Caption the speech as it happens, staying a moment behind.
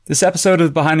This episode of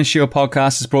the Behind the Shield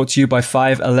podcast is brought to you by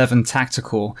 511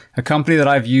 Tactical, a company that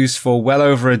I've used for well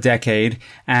over a decade,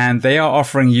 and they are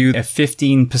offering you a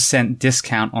 15%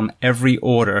 discount on every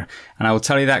order. And I will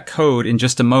tell you that code in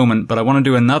just a moment, but I want to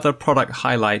do another product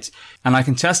highlight, and I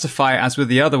can testify, as with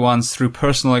the other ones, through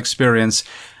personal experience.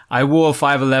 I wore a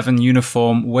 511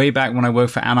 uniform way back when I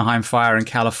worked for Anaheim Fire in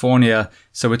California,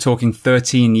 so we're talking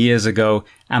 13 years ago,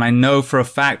 and I know for a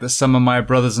fact that some of my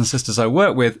brothers and sisters I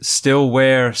work with still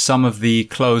wear some of the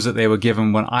clothes that they were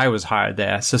given when I was hired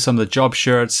there. So some of the job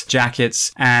shirts,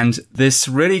 jackets, and this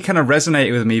really kind of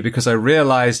resonated with me because I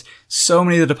realized so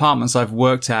many of the departments I've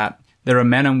worked at, there are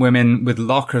men and women with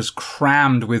lockers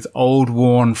crammed with old,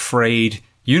 worn, frayed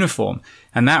uniform.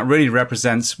 And that really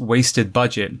represents wasted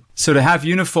budget. So to have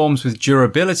uniforms with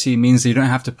durability means that you don't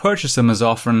have to purchase them as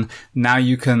often. Now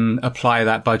you can apply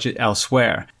that budget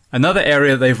elsewhere. Another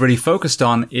area they've really focused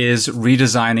on is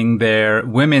redesigning their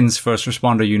women's first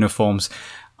responder uniforms.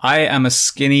 I am a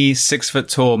skinny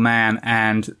 6-foot-tall man,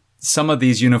 and some of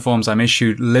these uniforms I'm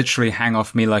issued literally hang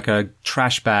off me like a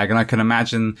trash bag, and I can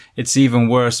imagine it's even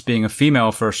worse being a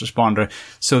female first responder.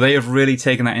 So they have really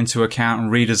taken that into account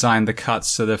and redesigned the cuts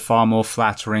so they're far more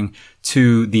flattering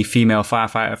to the female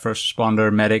firefighter, first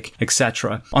responder, medic,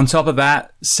 etc. On top of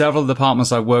that, several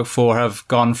departments I work for have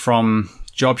gone from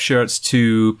job shirts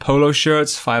to polo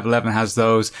shirts. 511 has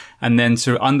those. And then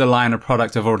to underline a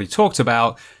product I've already talked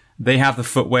about, they have the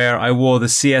footwear. I wore the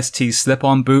CST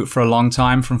slip-on boot for a long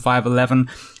time from 511.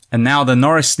 And now the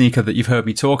Norris sneaker that you've heard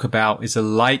me talk about is a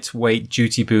lightweight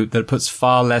duty boot that puts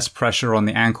far less pressure on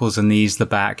the ankles and knees, the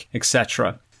back,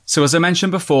 etc. So as I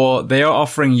mentioned before, they are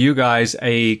offering you guys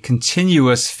a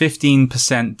continuous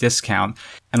 15% discount.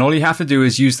 And all you have to do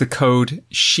is use the code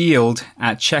SHIELD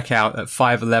at checkout at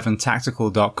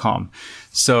 511tactical.com.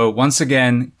 So once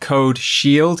again, code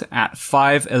SHIELD at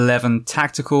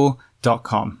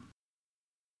 511tactical.com.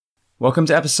 Welcome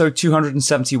to episode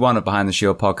 271 of Behind the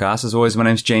Shield podcast. As always, my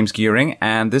name is James Gearing,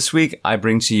 and this week I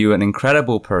bring to you an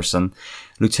incredible person,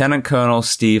 Lieutenant Colonel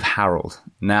Steve Harold.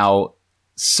 Now,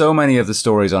 so many of the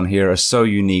stories on here are so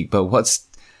unique, but what's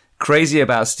crazy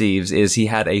about Steve's is he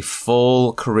had a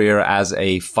full career as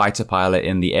a fighter pilot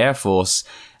in the Air Force,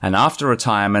 and after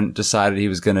retirement decided he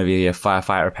was going to be a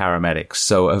firefighter paramedic.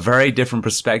 So a very different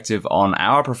perspective on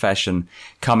our profession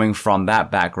coming from that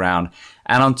background.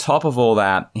 And on top of all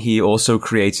that, he also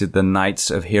created the Knights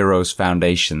of Heroes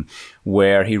Foundation,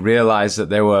 where he realized that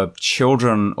there were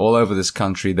children all over this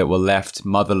country that were left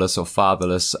motherless or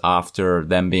fatherless after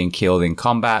them being killed in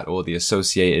combat, or the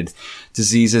associated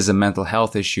diseases and mental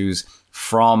health issues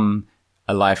from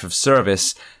a life of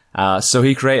service. So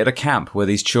he created a camp where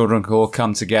these children could all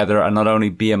come together and not only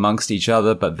be amongst each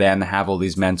other, but then have all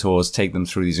these mentors take them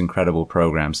through these incredible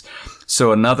programs.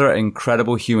 So another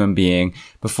incredible human being.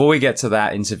 Before we get to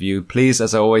that interview, please,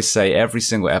 as I always say every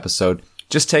single episode,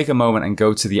 just take a moment and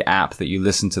go to the app that you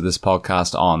listen to this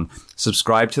podcast on.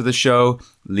 Subscribe to the show,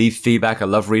 leave feedback. I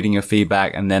love reading your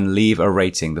feedback, and then leave a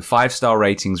rating. The 5-star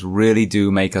ratings really do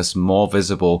make us more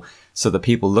visible so that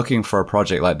people looking for a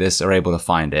project like this are able to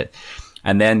find it.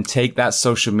 And then take that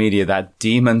social media, that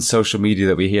demon social media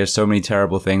that we hear so many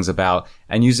terrible things about,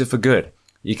 and use it for good.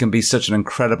 You can be such an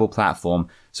incredible platform.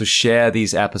 So share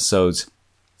these episodes.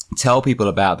 Tell people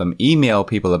about them. Email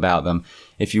people about them.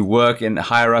 If you work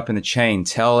higher up in the chain,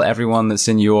 tell everyone that's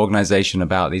in your organization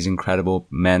about these incredible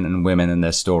men and women and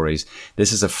their stories.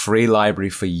 This is a free library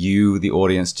for you, the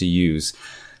audience, to use.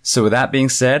 So with that being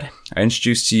said, I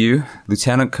introduce to you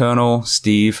Lieutenant Colonel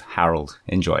Steve Harold.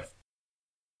 Enjoy.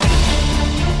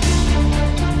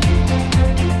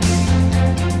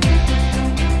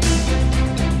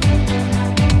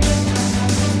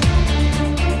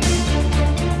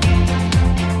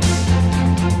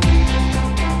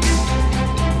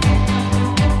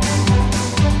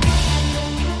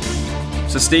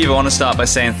 So Steve, I want to start by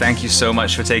saying thank you so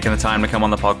much for taking the time to come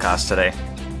on the podcast today.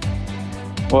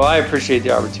 Well, I appreciate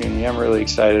the opportunity. I'm really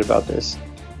excited about this.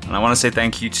 And I want to say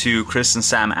thank you to Chris and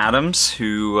Sam Adams,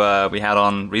 who we had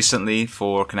on recently,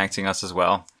 for connecting us as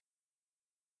well.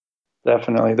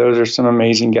 Definitely. Those are some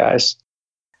amazing guys.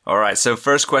 All right. So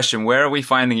first question, where are we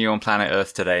finding you on planet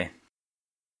Earth today?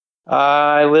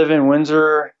 I live in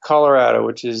Windsor, Colorado,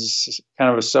 which is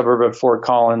kind of a suburb of Fort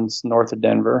Collins, north of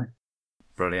Denver.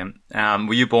 Brilliant.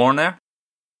 Were you born there?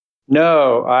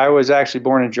 No, I was actually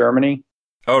born in Germany.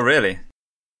 Oh, really?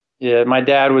 Yeah, my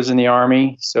dad was in the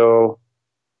Army, so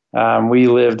we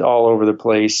lived all over the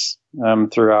place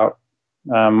throughout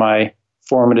my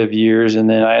formative years. And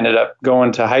then I ended up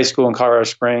going to high school in Colorado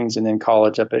Springs and then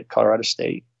college up at Colorado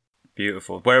State.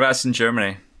 Beautiful. Whereabouts in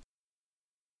Germany?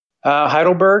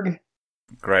 Heidelberg.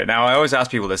 Great. Now, I always ask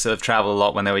people this that have traveled a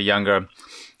lot when they were younger.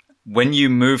 When you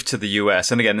moved to the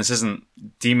US, and again, this isn't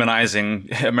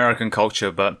demonizing American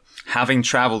culture, but having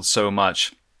traveled so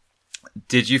much,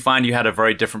 did you find you had a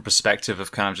very different perspective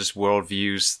of kind of just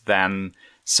worldviews than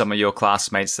some of your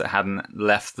classmates that hadn't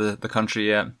left the country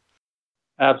yet?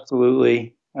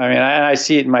 Absolutely. I mean, I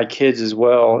see it in my kids as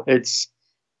well. It's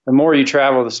the more you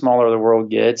travel, the smaller the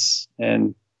world gets,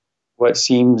 and what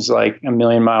seems like a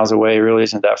million miles away really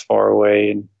isn't that far away.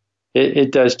 And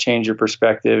it does change your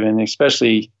perspective, and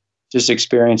especially just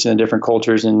experiencing the different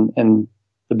cultures and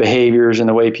the behaviors and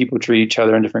the way people treat each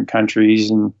other in different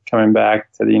countries, and coming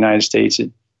back to the United States,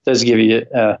 it does give you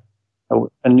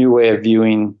a new way of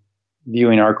viewing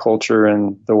our culture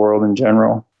and the world in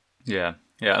general. Yeah.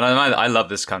 Yeah. And I love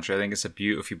this country. I think it's a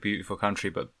beautiful, beautiful country,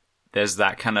 but there's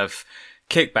that kind of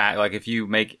kickback. Like if you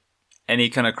make any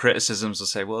kind of criticisms to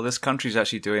say, well, this country's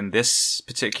actually doing this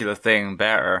particular thing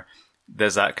better,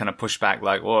 there's that kind of pushback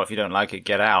like, well, if you don't like it,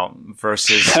 get out,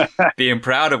 versus being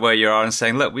proud of where you are and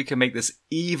saying, look, we can make this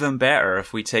even better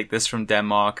if we take this from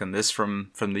Denmark and this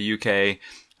from the UK.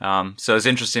 So it's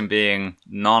interesting being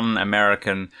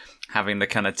non-American, having to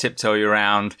kind of tiptoe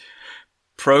around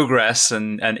progress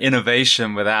and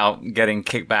innovation without getting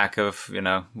kickback of,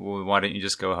 well, why don't you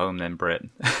just go home then, Brit?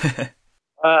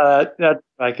 That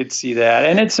I could see that.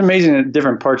 And it's amazing that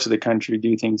different parts of the country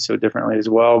do things so differently as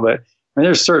well. But I mean,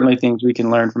 there's certainly things we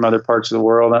can learn from other parts of the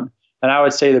world. And I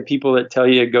would say the people that tell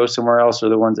you to go somewhere else are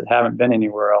the ones that haven't been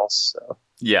anywhere else. So.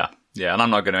 Yeah. And I'm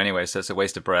not going to anyway, so it's a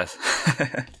waste of breath.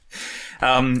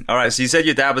 All right. So you said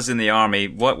your dad was in the Army.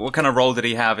 What kind of role did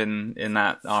he have in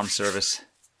that armed service?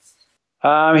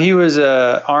 He was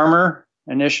a armor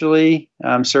initially,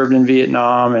 served in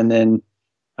Vietnam, and then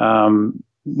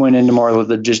went into more of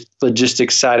the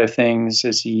logistics side of things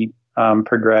as he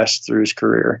progressed through his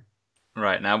career.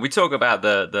 Right. Now, we talk about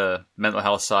the mental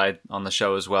health side on the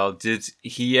show as well. Did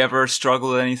he ever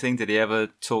struggle with anything? Did he ever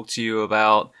talk to you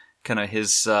about kind of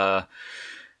his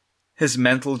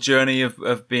mental journey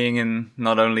of being in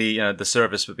not only the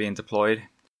service, but being deployed?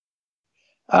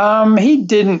 He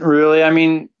didn't really. I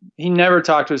mean, he never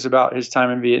talked to us about his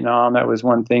time in Vietnam. That was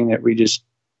one thing that we just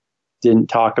didn't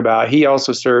talk about. He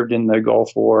also served in the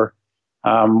Gulf War,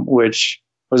 which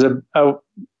was a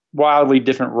wildly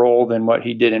different role than what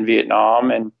he did in Vietnam,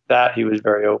 and that he was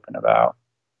very open about.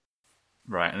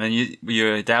 Right. And then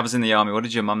your dad was in the Army. What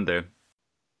did your mom do?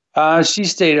 She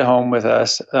stayed at home with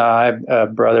us. I have a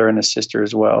brother and a sister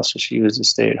as well, so she was a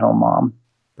stay-at-home mom.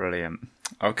 Brilliant.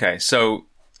 Okay, so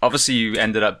obviously you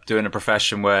ended up doing a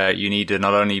profession where you need to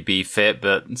not only be fit,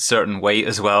 but certain weight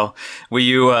as well. Were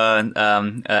you an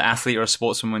athlete or a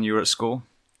sportsman when you were at school?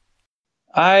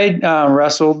 I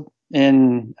wrestled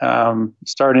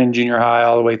started in junior high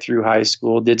all the way through high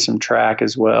school, did some track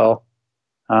as well.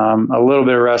 A little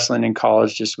bit of wrestling in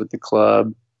college just with the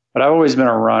club. But I've always been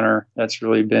a runner. That's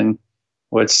really been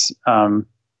what's,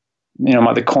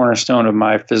 the cornerstone of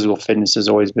my physical fitness has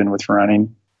always been with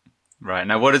running. Right.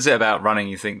 Now, what is it about running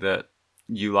you think that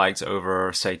you liked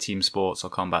over, say, team sports or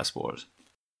combat sports?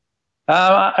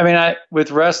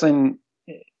 With wrestling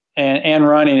and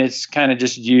running, it's kind of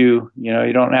just you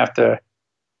don't have to,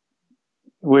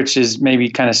 which is maybe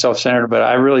kind of self-centered, but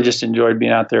I really just enjoyed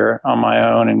being out there on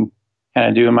my own and kind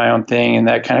of doing my own thing. And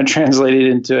that kind of translated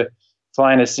into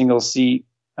flying a single seat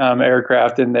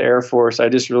aircraft in the Air Force. I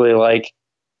just really like,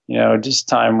 just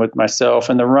time with myself,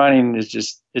 and the running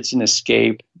is it's an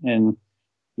escape, and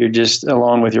you're just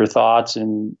alone with your thoughts,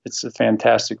 and it's a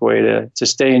fantastic way to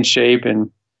stay in shape.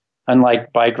 And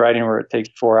unlike bike riding where it takes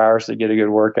 4 hours to get a good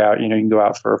workout, you can go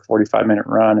out for a 45-minute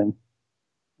run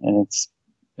and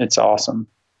it's awesome.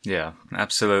 Yeah,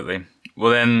 absolutely.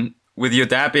 Well, then with your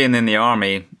dad being in the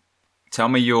Army, tell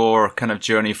me your kind of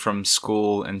journey from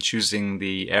school and choosing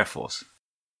the Air Force.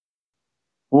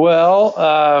 Well,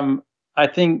 I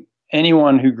think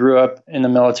anyone who grew up in the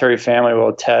military family will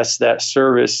attest that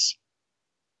service,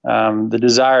 the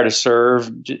desire to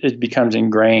serve, it becomes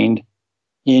ingrained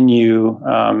in you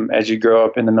as you grow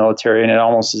up in the military. And it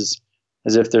almost is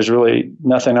as if there's really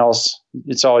nothing else.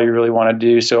 It's all you really want to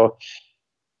do. So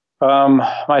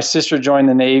my sister joined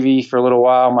the Navy for a little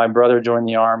while. My brother joined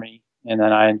the Army, and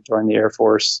then I joined the Air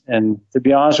Force. And to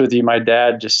be honest with you, my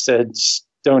dad just said,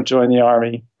 don't join the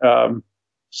Army.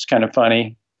 It's kind of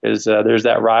funny because there's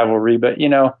that rivalry. But,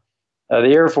 the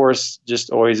Air Force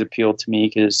just always appealed to me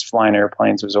because flying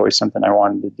airplanes was always something I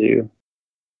wanted to do.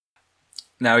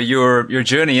 Now, your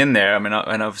journey in there, and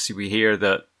obviously we hear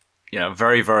that,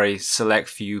 very, very select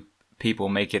few people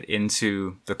make it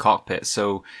into the cockpit.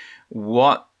 So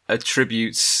what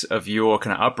attributes of your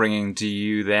kind of upbringing do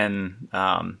you then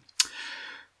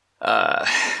God,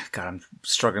 I'm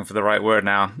struggling for the right word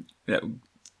now.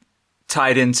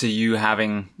 Tied into you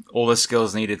having all the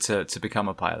skills needed to become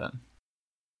a pilot?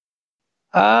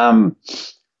 I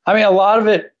mean, a lot of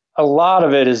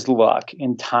it is luck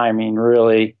and timing,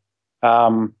 really.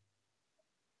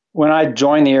 When I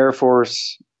joined the Air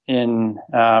Force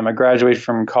I graduated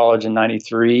from college in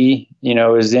 '93.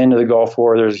 It was the end of the Gulf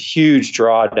War. There was a huge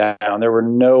drawdown. There were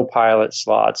no pilot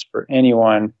slots for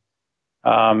anyone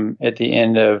at the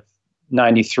end of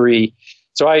 '93.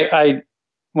 So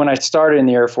when I started in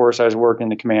the Air Force, I was working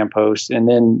the command post, and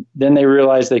then they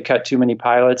realized they cut too many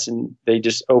pilots, and they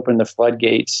just opened the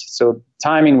floodgates. So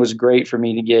timing was great for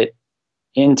me to get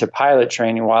into pilot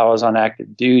training while I was on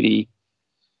active duty.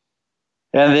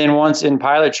 And then once in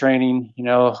pilot training,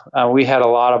 we had a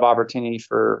lot of opportunity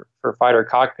for fighter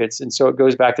cockpits, and so it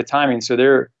goes back to timing. So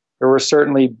there were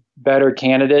certainly better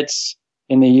candidates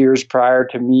in the years prior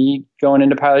to me going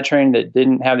into pilot training that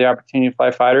didn't have the opportunity to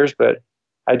fly fighters, but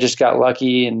I just got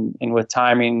lucky, and with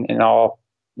timing and all,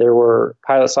 there were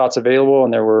pilot slots available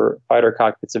and there were fighter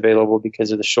cockpits available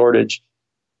because of the shortage.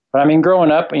 But I mean,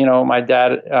 growing up, my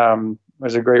dad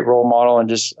was a great role model, and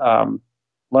just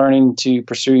learning to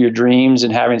pursue your dreams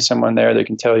and having someone there that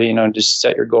can tell you, just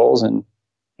set your goals and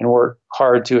work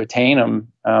hard to attain them.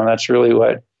 That's really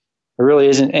there really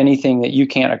isn't anything that you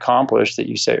can't accomplish that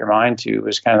you set your mind to. It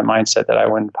was kind of the mindset that I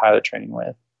went into pilot training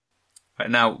with. Right.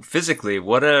 Now, physically,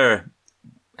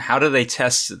 how do they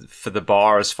test for the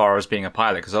bar as far as being a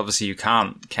pilot? Because obviously you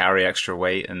can't carry extra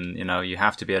weight, and you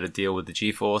have to be able to deal with the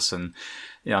G-force, and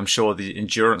I'm sure the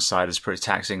endurance side is pretty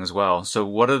taxing as well.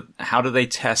 So how do they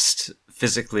test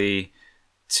physically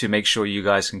to make sure you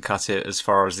guys can cut it as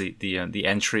far as the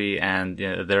entry, and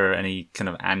are there any kind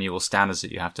of annual standards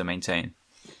that you have to maintain?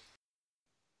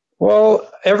 Well,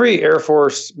 every Air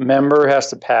Force member has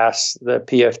to pass the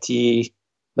PFT,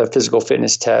 the physical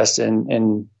fitness test,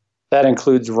 and that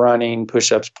includes running,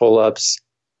 push-ups, pull-ups,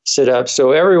 sit-ups.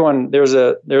 So everyone, there's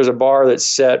a bar that's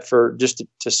set for just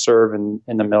to serve in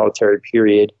the military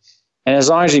period. And as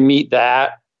long as you meet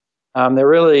that, there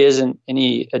really isn't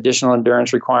any additional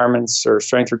endurance requirements or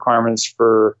strength requirements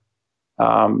for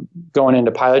going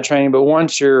into pilot training. But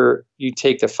once you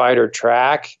take the fighter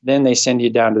track, then they send you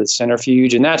down to the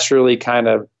centrifuge. And that's really kind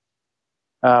of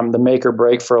the make or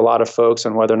break for a lot of folks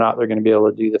on whether or not they're going to be able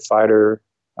to do the fighter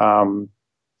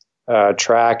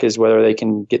track, is whether they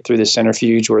can get through the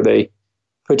centrifuge, where they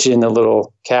put you in the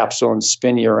little capsule and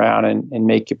spin you around and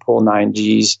make you pull 9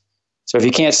 Gs. So if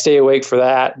you can't stay awake for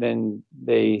that, then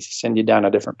they send you down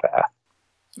a different path.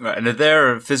 Right. And are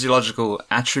there physiological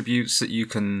attributes that you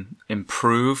can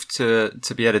improve to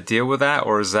be able to deal with that,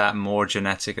 or is that more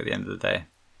genetic at the end of the day?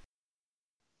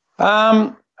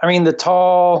 I mean, the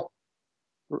tall,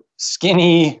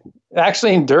 skinny,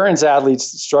 actually endurance athletes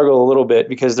struggle a little bit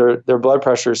because their blood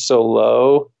pressure is so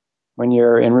low when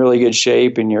you're in really good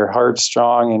shape and your heart's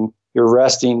strong and your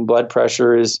resting blood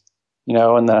pressure is, in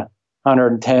the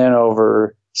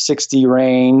 110/60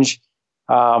 range.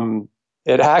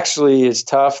 It actually is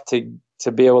tough to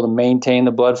be able to maintain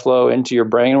the blood flow into your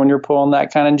brain when you're pulling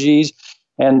that kind of G's.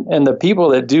 And the people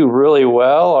that do really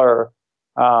well are,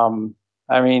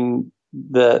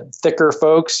 the thicker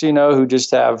folks, who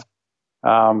just have,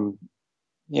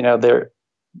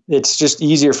 it's just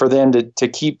easier for them to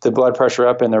keep the blood pressure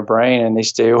up in their brain, and they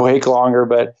stay awake longer.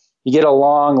 But you get a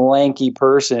long, lanky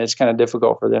person, it's kind of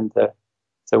difficult for them to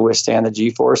withstand the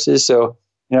G-forces. So,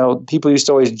 people used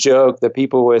to always joke that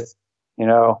people with,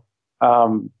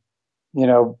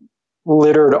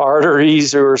 littered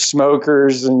arteries who are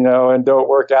smokers, and don't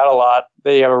work out a lot,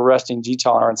 they have a resting G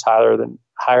tolerance higher than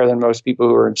most people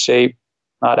who are in shape.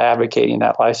 Not advocating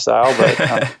that lifestyle, but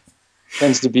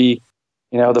tends to be,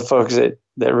 the folks that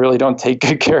really don't take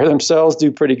good care of themselves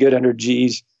do pretty good under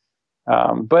Gs.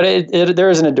 But there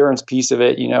is an endurance piece of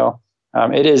it.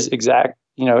 It is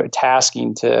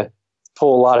tasking to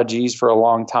pull a lot of Gs for a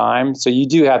long time. So you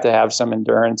do have to have some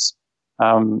endurance,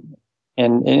 and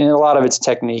a lot of it's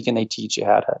technique, and they teach you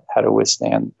how to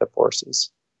withstand the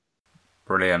forces.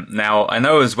 Brilliant. Now, I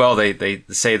know as well they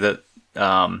say that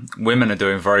women are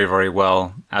doing very, very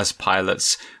well as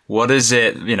pilots. What is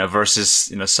it,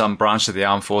 versus, some branch of the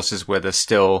armed forces where they're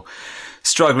still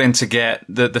struggling to get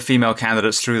the female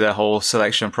candidates through their whole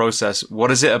selection process?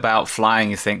 What is it about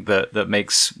flying, you think, that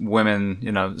makes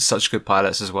women, such good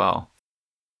pilots as well?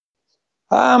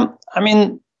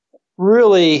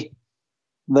 Really,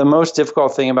 the most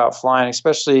difficult thing about flying,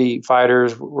 especially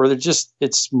fighters, where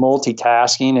it's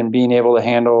multitasking and being able to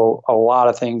handle a lot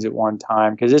of things at one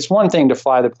time. Because it's one thing to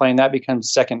fly the plane, that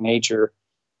becomes second nature.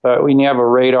 But when you have a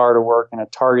radar to work and a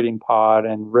targeting pod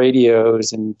and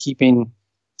radios and keeping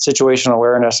situational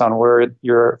awareness on where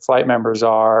your flight members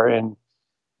are, and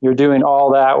you're doing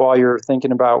all that while you're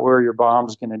thinking about where your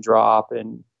bomb's going to drop.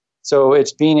 And so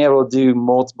it's being able to do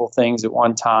multiple things at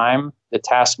one time. The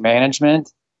task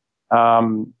management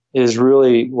is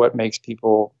really what makes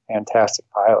people fantastic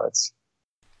pilots.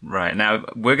 Right. Now,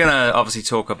 we're going to obviously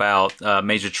talk about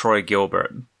Major Troy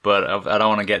Gilbert, but I don't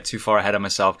want to get too far ahead of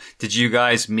myself. Did you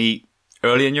guys meet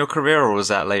early in your career, or was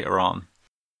that later on?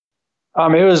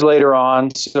 It was later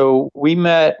on. So we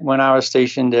met when I was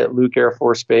stationed at Luke Air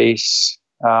Force Base,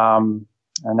 and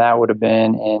that would have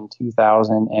been in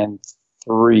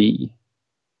 2003.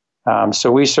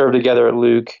 So we served together at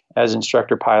Luke as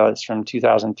instructor pilots from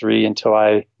 2003 until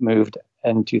I moved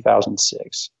in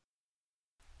 2006.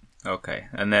 Okay,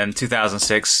 and then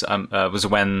 2006 was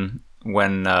when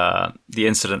the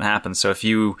incident happened. So if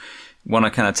you want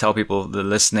to kind of tell people that are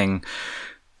listening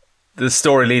the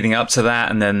story leading up to that,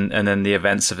 and then the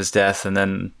events of his death, and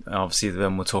then obviously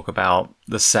then we'll talk about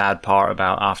the sad part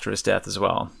about after his death as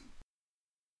well.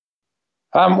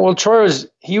 Well, Troy was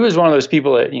one of those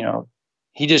people that,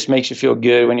 he just makes you feel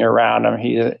good when you're around him.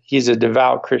 He's a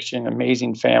devout Christian,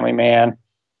 amazing family man.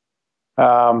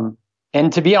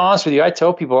 And to be honest with you, I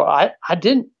tell people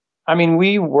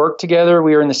we worked together.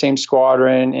 We were in the same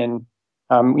squadron, and,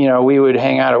 we would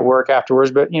hang out at work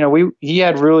afterwards, but, he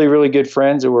had really, really good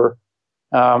friends that were,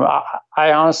 I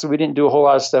honestly, we didn't do a whole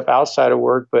lot of stuff outside of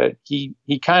work, but he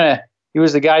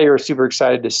was the guy you were super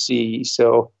excited to see.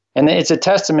 So, and it's a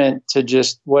testament to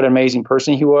just what an amazing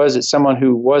person he was. It's someone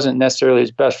who wasn't necessarily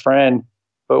his best friend,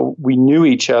 but we knew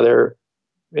each other.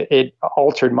 It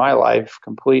altered my life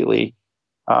completely.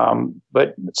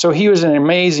 But so he was an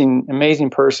amazing, amazing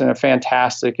person, a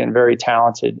fantastic and very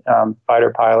talented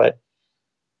fighter pilot.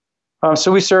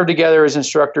 So we served together as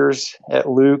instructors at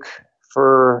Luke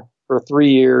for 3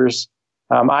 years.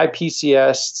 I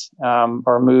PCS'd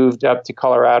or moved up to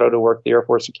Colorado to work at the Air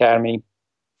Force Academy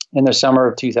in the summer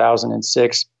of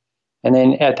 2006. And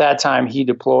then at that time, he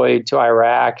deployed to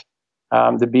Iraq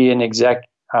to be an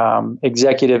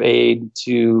executive aide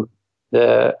to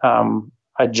a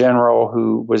general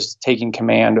who was taking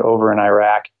command over in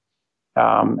Iraq.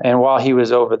 And while he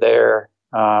was over there,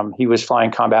 he was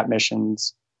flying combat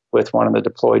missions with one of the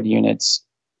deployed units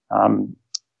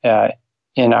in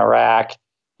Iraq.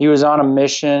 He was on a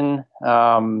mission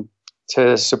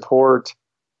to support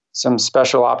some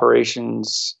special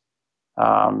operations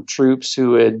troops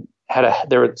who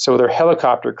their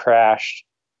helicopter crashed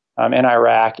in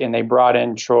Iraq, and they brought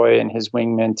in Troy and his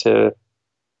wingmen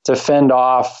to fend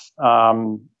off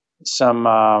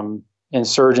some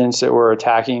insurgents that were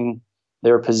attacking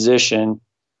their position.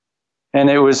 And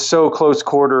it was so close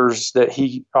quarters that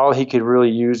all he could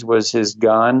really use was his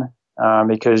gun,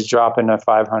 because dropping a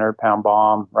 500-pound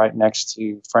bomb right next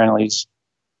to friendlies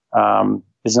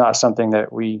is not something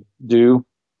that we do.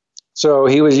 So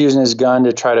he was using his gun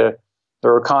to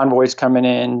there were convoys coming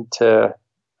in to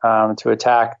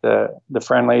attack the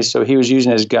friendlies. So he was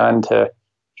using his gun to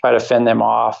try to fend them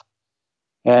off.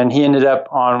 And he ended up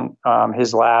on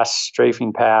his last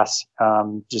strafing pass,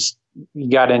 he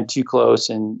got in too close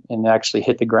and actually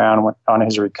hit the ground on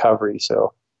his recovery.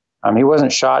 So he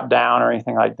wasn't shot down or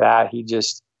anything like that. He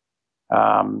just,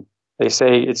 they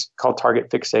say it's called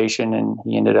target fixation, and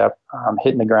he ended up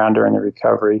hitting the ground during the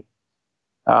recovery.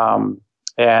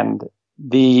 And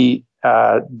the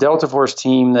Delta Force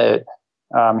team that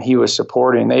he was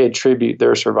supporting, they attribute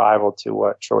their survival to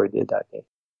what Troy did that day.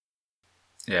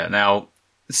 Yeah. Now,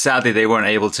 sadly, they weren't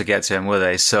able to get to him, were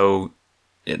they? So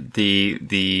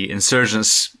the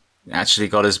insurgents actually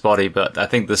got his body, but I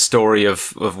think the story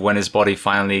of when his body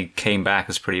finally came back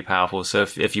is pretty powerful. So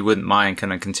if you wouldn't mind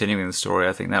kind of continuing the story,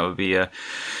 I think that would be a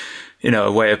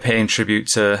way of paying tribute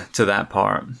to that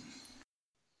part.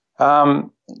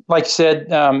 Like you said,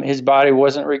 his body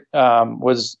was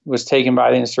taken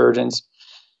by the insurgents.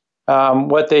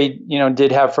 What they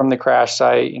did have from the crash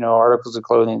site, articles of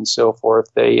clothing and so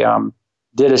forth. They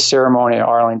did a ceremony at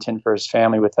Arlington for his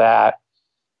family with that.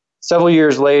 Several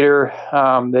years later,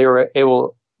 they were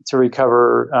able to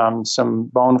recover some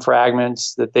bone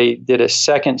fragments that they did a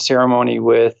second ceremony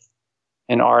with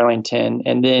in Arlington.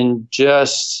 And then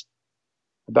just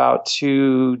about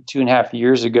two and a half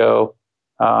years ago,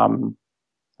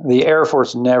 the Air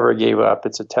Force never gave up.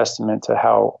 It's a testament to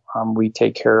how we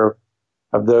take care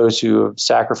of those who have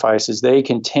sacrifices. They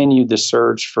continued the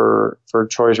search for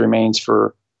Troy's remains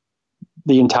for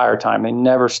the entire time. They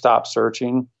never stopped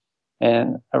searching.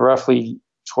 And roughly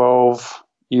 12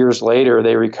 years later,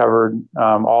 they recovered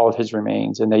all of his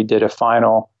remains, and they did a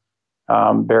final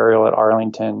burial at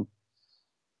Arlington.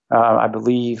 I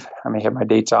believe, I may have my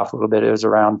dates off a little bit, it was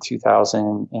around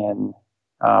 2010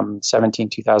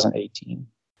 2018.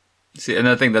 See, and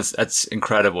I think that's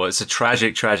incredible. It's a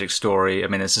tragic story. I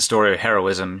mean, it's a story of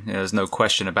heroism. There's no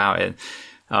question about it.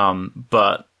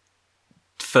 But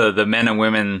for the men and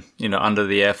women, under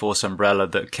the Air Force umbrella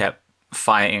that kept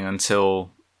fighting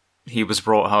until he was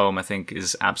brought home, I think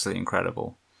is absolutely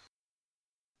incredible.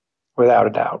 Without a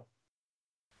doubt.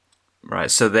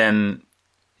 Right. So then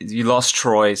you lost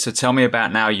Troy. So tell me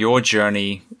about now your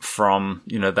journey from,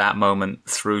 that moment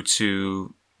through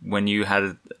to when you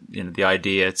had, the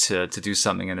idea to do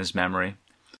something in his memory.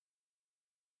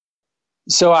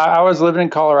 So I was living in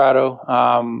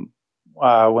Colorado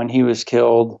when he was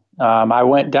killed. I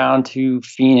went down to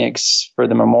Phoenix for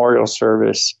the memorial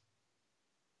service.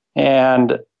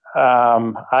 And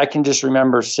I can just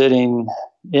remember sitting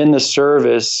in the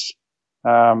service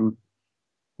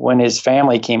when his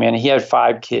family came in. He had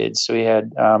 5 kids. So he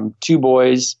had 2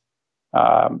 boys,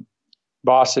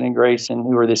 Boston and Grayson, who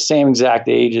were the same exact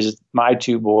age as my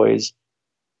 2 boys.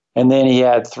 And then he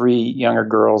had 3 younger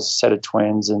girls, a set of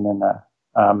twins, and then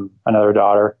another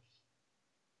daughter.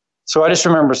 So I just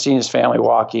remember seeing his family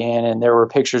walk in, and there were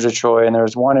pictures of Troy, and there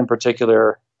was one in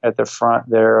particular at the front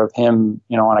there of him,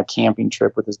 on a camping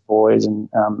trip with his boys. And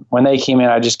when they came in,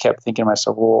 I just kept thinking to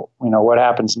myself, well, what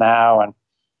happens now? And,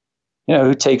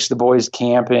 who takes the boys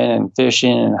camping and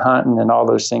fishing and hunting and all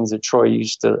those things that Troy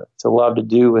used to love to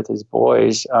do with his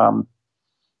boys.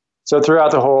 So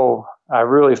throughout the whole, I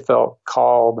really felt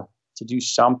called to do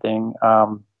something.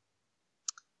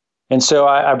 And so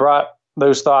I brought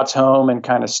those thoughts home and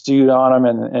kind of stewed on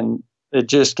them, and it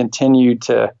just continued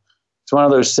to, it's one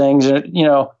of those things, it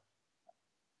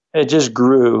just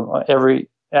grew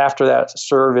after that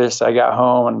service. I got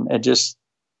home and it just,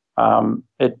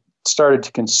 it started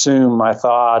to consume my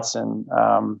thoughts. And,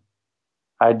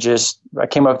 I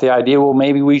came up with the idea, well,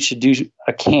 maybe we should do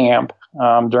a camp,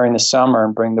 during the summer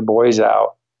and bring the boys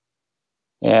out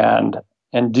and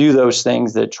do those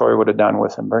things that Troy would have done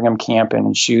with them, bring them camping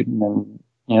and shooting and,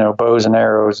 bows and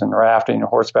arrows and rafting and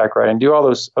horseback riding, do all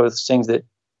those things that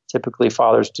typically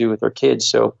fathers do with their kids.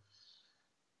 So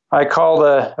I called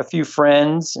a few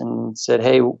friends and said,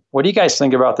 hey, what do you guys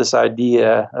think about this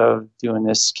idea of doing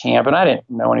this camp? And I didn't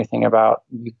know anything about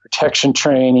youth protection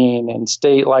training and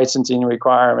state licensing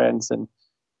requirements. And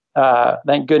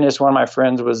thank goodness one of my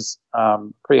friends was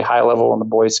pretty high level in the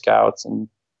Boy Scouts. And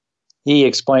he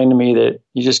explained to me that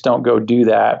you just don't go do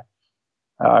that.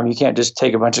 You can't just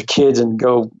take a bunch of kids and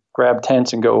go grab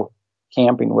tents and go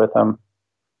camping with them.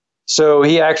 So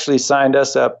he actually signed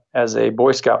us up as a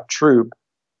Boy Scout troop.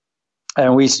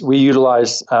 And we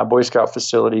utilized Boy Scout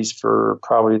facilities for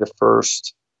probably the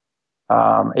first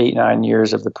 8-9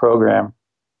 years of the program.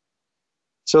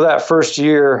 So that first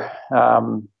year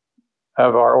of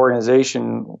our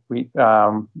organization, we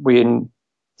didn't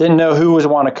know who would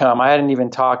want to come. I hadn't even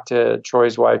talked to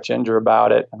Troy's wife, Ginger,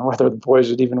 about it and whether the boys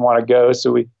would even want to go.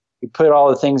 So we put all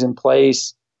the things in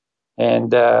place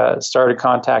and started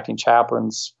contacting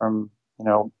chaplains from,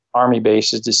 Army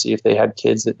bases to see if they had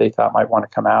kids that they thought might want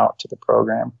to come out to the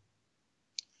program.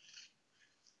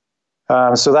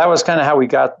 So that was kind of how we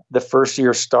got the first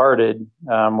year started,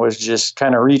 was just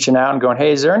kind of reaching out and going,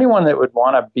 hey, is there anyone that would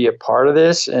want to be a part of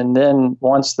this? And then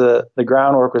once the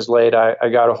groundwork was laid, I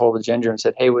got a hold of Ginger and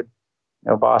said, hey, would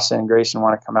Boston and Grayson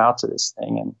want to come out to this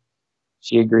thing? And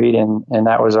she agreed, and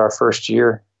that was our first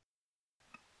year.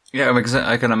 Yeah, because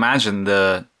I can imagine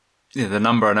the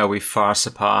number. I know we far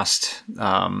surpassed,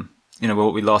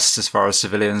 what we lost as far as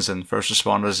civilians and first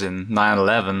responders in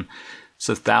 9/11.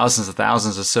 So thousands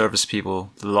of service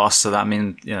people lost. So that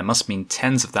it must mean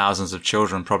tens of thousands of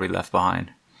children probably left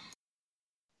behind.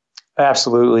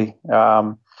 Absolutely.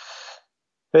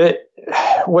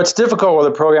 What's difficult with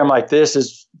a program like this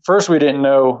is, first, we didn't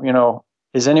know,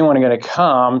 is anyone going to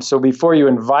come? So before you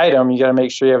invite them, you got to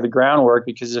make sure you have the groundwork,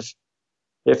 because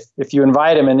if you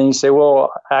invite them and then you say,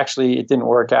 well, actually it didn't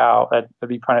work out, that'd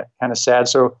be kind of sad.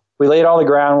 So we laid all the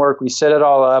groundwork, we set it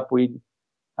all up, we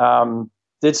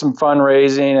did some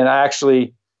fundraising, and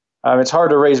it's hard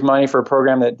to raise money for a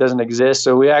program that doesn't exist.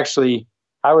 So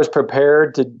I was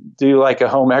prepared to do like a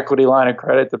home equity line of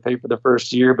credit to pay for the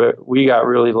first year, but we got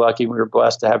really lucky. We were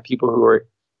blessed to have people who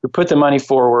put the money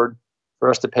forward for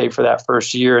us to pay for that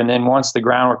first year. And then once the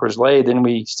groundwork was laid, then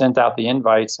we sent out the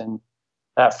invites, and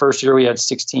that first year we had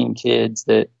 16 kids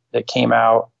that came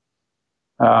out.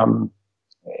 And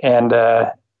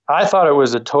I thought it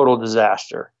was a total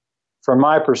disaster from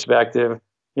my perspective,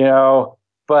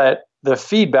 but the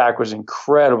feedback was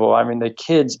incredible. I mean, the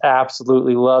kids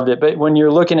absolutely loved it. But when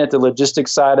you're looking at the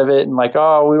logistics side of it and like,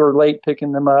 oh, we were late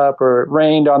picking them up, or it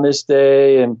rained on this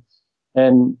day,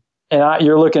 and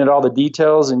you're looking at all the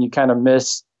details and you kind of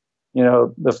miss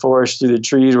the forest through the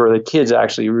trees, where the kids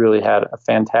actually really had a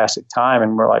fantastic time.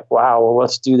 And we're like, wow, well,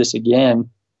 let's do this again.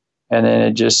 And then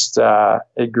it just,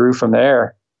 it grew from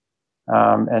there.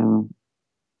 And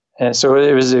so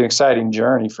it was an exciting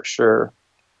journey for sure.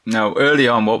 Now, early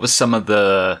on, what was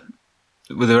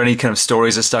were there any kind of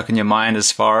stories that stuck in your mind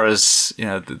as far as,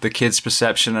 the kids'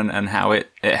 perception and how it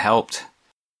helped?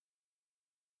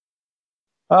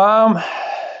 Well,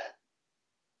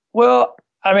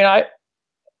 I mean,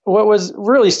 what was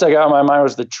really stuck out in my mind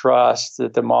was the trust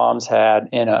that the moms had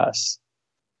in us.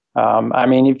 I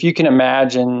mean, if you can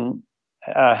imagine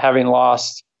having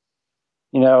lost,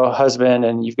 a husband,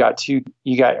 and you've got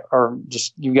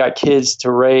kids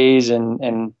to raise,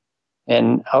 and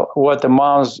what the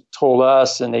moms told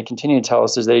us, and they continue to tell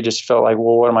us, is they just felt like,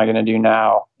 well, what am I going to do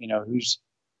now? Who's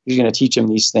going to teach them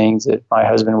these things that my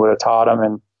husband would have taught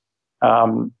them?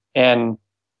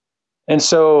 And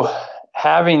so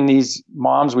having these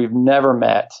moms we've never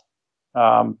met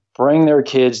bring their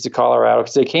kids to Colorado,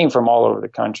 because they came from all over the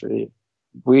country.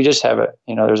 We just have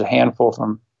there's a handful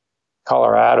from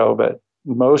Colorado, but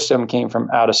most of them came from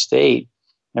out of state.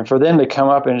 And for them to come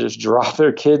up and just drop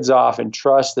their kids off and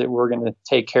trust that we're going to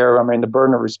take care of them, I mean, the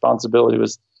burden of responsibility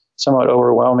was somewhat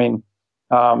overwhelming.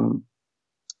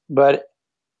 But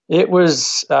it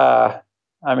was, that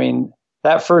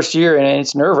first year, and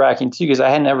it's nerve-wracking too, because I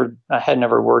had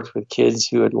never worked with kids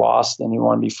who had lost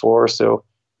anyone before. So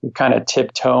you're kind of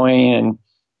tiptoeing and,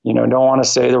 don't want to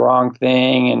say the wrong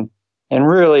thing. And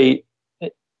really,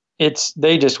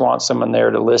 they just want someone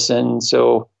there to listen.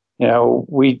 So,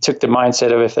 we took the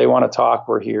mindset of, if they want to talk,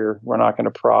 we're here. We're not going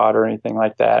to prod or anything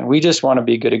like that. And we just want to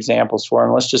be good examples for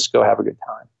them. Let's just go have a good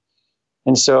time.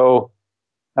 And so,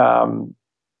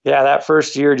 that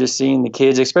first year, just seeing the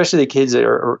kids, especially the kids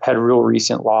that had real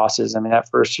recent losses. I mean, that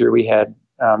first year we had,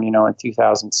 in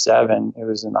 2007, it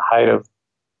was in the height of,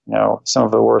 some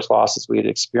of the worst losses we had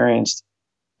experienced.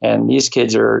 And these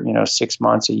kids are, 6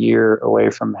 months, a year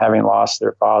away from having lost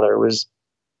their father. It was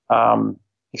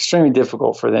extremely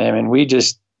difficult for them. And we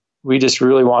just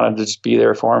really wanted to just be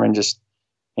there for them and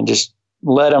just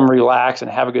let them relax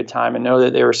and have a good time and know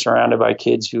that they were surrounded by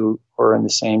kids who were in the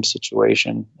same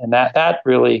situation. And that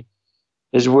really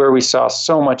is where we saw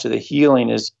so much of the healing,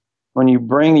 is when you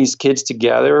bring these kids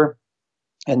together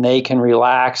and they can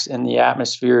relax in the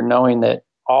atmosphere, knowing that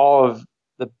all of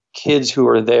the kids who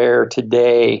are there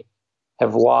today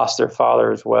have lost their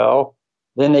father as well.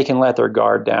 Then they can let their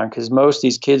guard down, because most of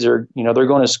these kids are, they're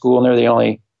going to school and they're the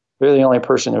only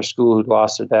person in their school who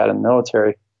lost their dad in the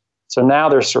military. So now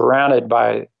they're surrounded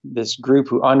by this group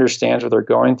who understands what they're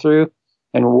going through,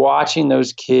 and watching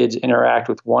those kids interact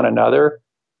with one another.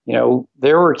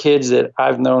 There were kids that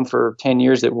I've known for 10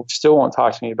 years that still won't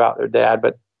talk to me about their dad,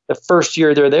 but the first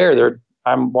year they're there,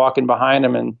 I'm walking behind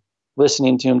them and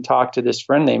listening to them talk to this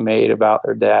friend they made about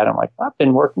their dad. I'm like, I've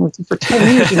been working with you for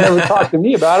 10 years. You never talked to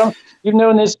me about him. You've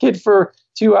known this kid for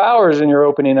 2 hours and you're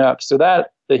opening up. So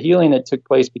that the healing that took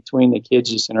place between the kids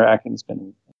just interacting has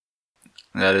been.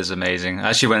 That is amazing. I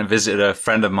actually went and visited a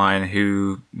friend of mine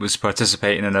who was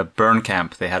participating in a burn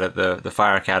camp they had at the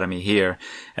fire academy here.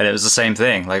 And it was the same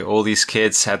thing. Like, all these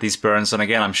kids had these burns. And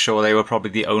again, I'm sure they were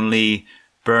probably the only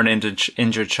burn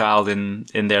injured child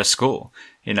in their school,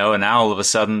 and now all of a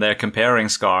sudden they're comparing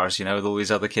scars, with all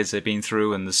these other kids they've been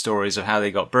through, and the stories of how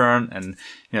they got burnt, and,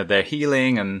 their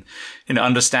healing, and,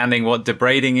 understanding what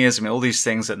debrading is. I mean, all these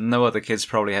things that no other kids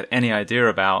probably had any idea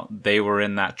about. They were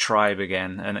in that tribe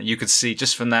again. And you could see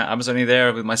just from that, I was only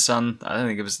there with my son, I don't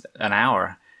think it was an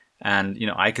hour. And,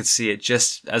 I could see it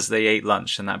just as they ate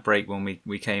lunch and that break when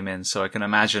we came in. So I can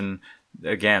imagine,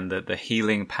 again, the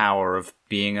healing power of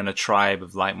being in a tribe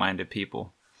of like-minded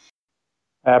people.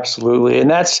 Absolutely. And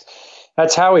that's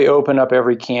how we open up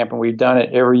every camp. And we've done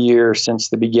it every year since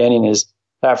the beginning, is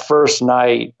that first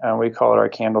night, we call it our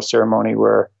candle ceremony,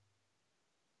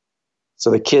 so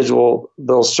the kids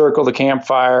they'll circle the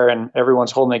campfire and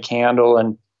everyone's holding a candle,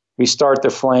 and we start the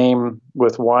flame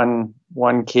with one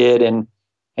kid, and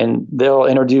they'll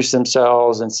introduce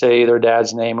themselves and say their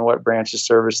dad's name and what branch of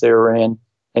service they were in.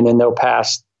 And then they'll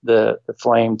pass the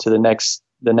flame to the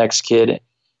next kid.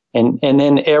 And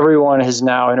then everyone has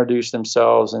now introduced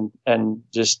themselves and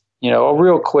just,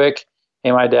 real quick,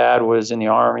 hey, my dad was in the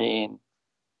Army.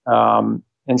 And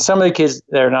some of the kids,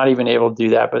 they're not even able to do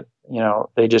that, but,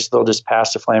 they'll just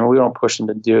pass the flame. We don't push them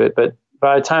to do it. But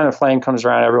by the time the flame comes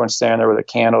around, everyone's standing there with a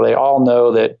candle. They all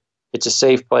know that it's a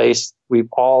safe place. We've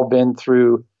all been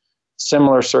through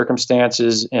similar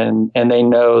circumstances, and they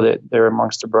know that they're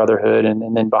amongst a brotherhood,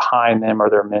 and then behind them are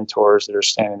their mentors that are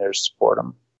standing there to support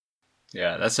them.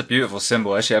 Yeah, that's a beautiful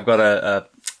symbol. Actually, I've got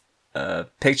a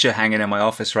picture hanging in my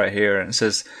office right here, and it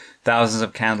says, "Thousands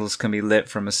of candles can be lit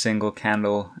from a single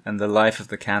candle, and the life of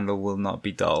the candle will not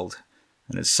be dulled."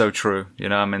 And it's so true. You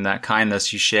know, I mean, that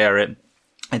kindness, you share it.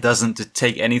 It doesn't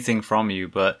take anything from you,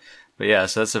 but yeah,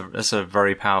 so that's a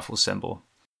very powerful symbol.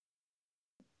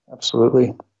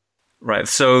 Absolutely. Right.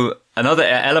 So another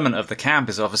element of the camp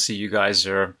is obviously you guys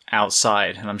are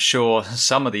outside, and I'm sure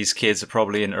some of these kids are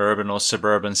probably in urban or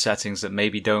suburban settings that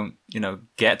maybe don't,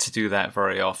 get to do that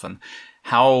very often.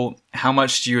 How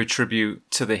much do you attribute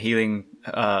to the healing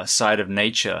side of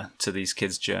nature to these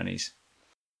kids' journeys?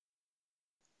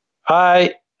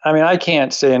 I mean, I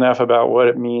can't say enough about what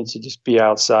it means to just be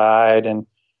outside, and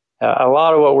a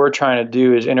lot of what we're trying to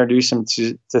do is introduce them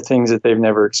to things that they've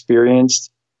never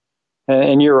experienced.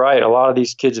 And you're right. A lot of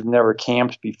these kids have never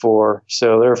camped before.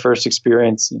 So their first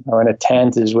experience, in a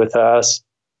tent is with us,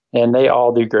 and they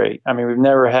all do great. I mean, we've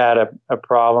never had a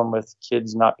problem with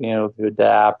kids not being able to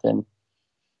adapt.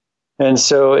 And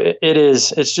so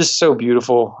it's just so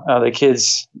beautiful. The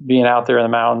kids being out there in the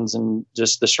mountains and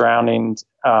just the surroundings,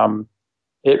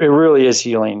 it really is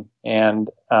healing. And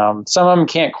some of them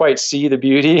can't quite see the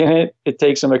beauty in it. It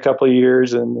takes them a couple of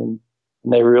years, and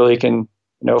they really can,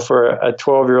 for a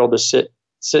 12-year-old to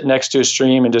sit next to a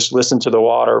stream and just listen to the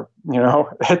water,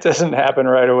 it doesn't happen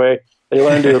right away. They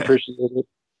learn to appreciate it.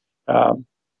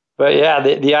 But yeah,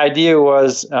 the idea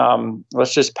was,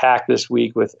 let's just pack this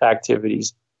week with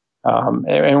activities.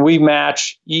 And we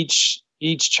match each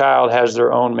child has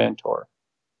their own mentor.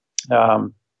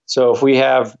 So if we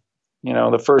have,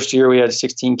 the first year we had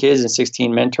 16 kids and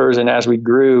 16 mentors. And as we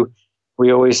grew,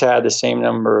 we always had the same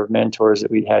number of mentors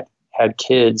that we had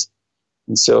kids.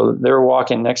 And so they're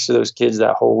walking next to those kids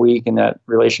that whole week, and that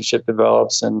relationship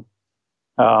develops. And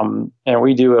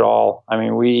we do it all. I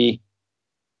mean, we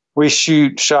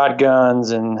shoot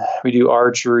shotguns, and we do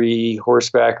archery,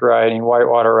 horseback riding,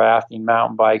 whitewater rafting,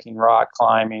 mountain biking, rock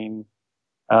climbing,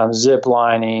 zip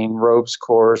lining, ropes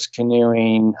course,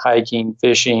 canoeing, hiking,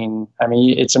 fishing. I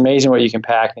mean, it's amazing what you can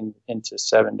pack into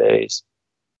 7 days.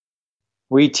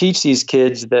 We teach these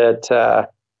kids that,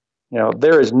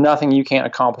 there is nothing you can't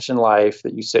accomplish in life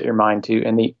that you set your mind to.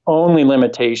 And the only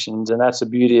limitations, and that's the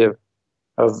beauty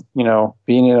of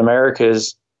being in America,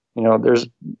 is,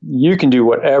 you can do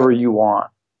whatever you want.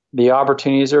 The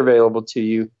opportunities are available to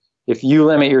you. If you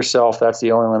limit yourself, that's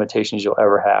the only limitations you'll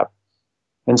ever have.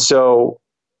 And so,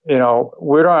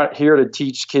 we're not here to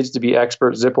teach kids to be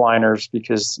expert zipliners,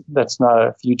 because that's not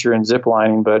a future in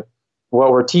ziplining. But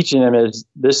what we're teaching them is,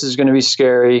 this is going to be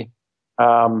scary.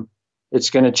 It's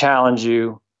going to challenge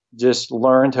you. Just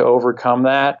learn to overcome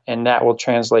that, and that will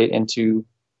translate into,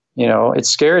 it's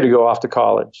scary to go off to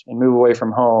college and move away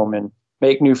from home and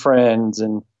make new friends.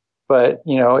 But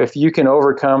if you can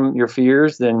overcome your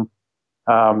fears, then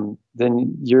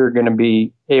you're going to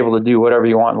be able to do whatever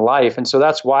you want in life. And so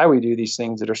that's why we do these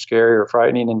things that are scary or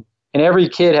frightening. And every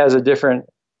kid has a different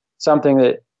something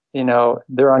that,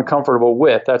 they're uncomfortable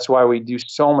with. That's why we do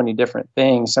so many different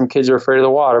things. Some kids are afraid of the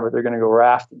water, but they're going to go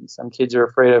rafting. Some kids are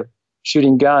afraid of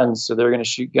shooting guns, so they're going to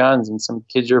shoot guns. And some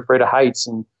kids are afraid of heights.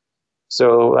 And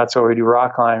so that's why we do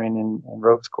rock climbing and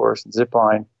ropes course and zip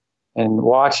line. And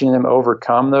watching them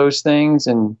overcome those things,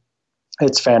 and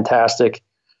it's fantastic.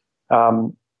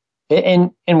 And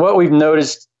what we've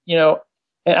noticed, and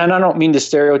I don't mean to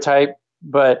stereotype,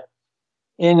 but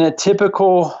in a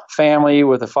typical family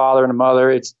with a father and a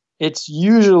mother, it's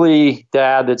usually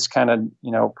dad that's kind of,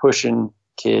 pushing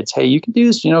kids. Hey, you can do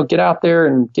this, get out there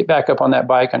and get back up on that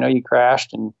bike. I know you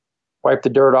crashed, and wipe the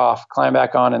dirt off, climb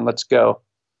back on, and let's go.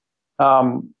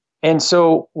 And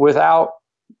so without,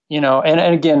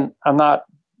 and again, I'm not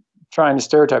trying to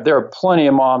stereotype. There are plenty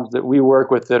of moms that we work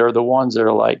with that are the ones that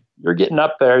are like, you're getting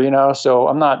up there, so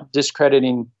I'm not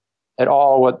discrediting at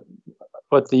all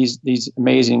what these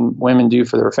amazing women do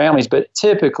for their families. But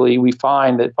typically we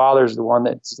find that father's the one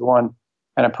kind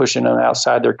of pushing them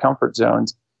outside their comfort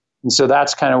zones. And so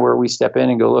that's kind of where we step in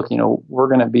and go, look, we're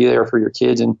going to be there for your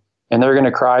kids, and they're going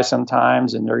to cry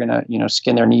sometimes, and they're going to,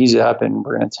 skin their knees up, and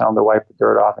we're going to tell them to wipe the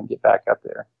dirt off and get back up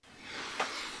there.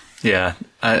 Yeah,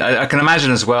 I can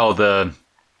imagine as well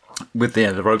with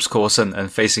the ropes course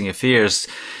and facing your fears,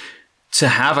 to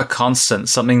have a constant,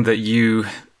 something that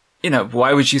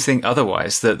why would you think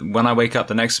otherwise, that when I wake up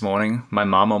the next morning, my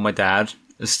mom or my dad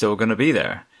is still going to be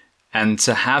there? And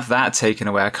to have that taken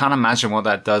away, I can't imagine what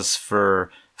that does for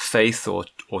faith or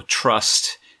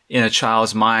trust in a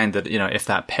child's mind, that, if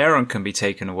that parent can be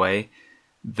taken away,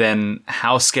 then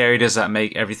how scary does that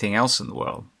make everything else in the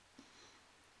world?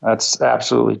 That's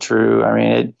absolutely true. I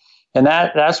mean,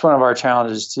 that's one of our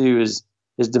challenges too, is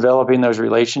developing those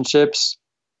relationships.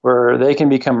 where they can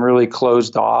become really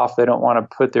closed off. They don't want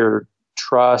to put their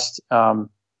trust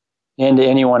into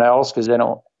anyone else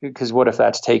because what if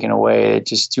that's taken away? It's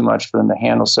just too much for them to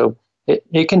handle. So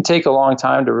it can take a long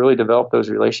time to really develop those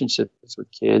relationships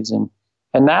with kids. And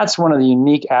that's one of the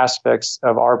unique aspects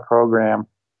of our program.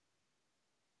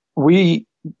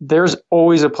 There's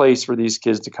always a place for these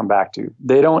kids to come back to.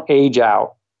 They don't age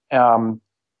out.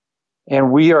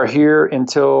 And we are here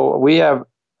until we have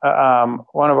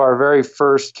one of our very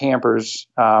first campers,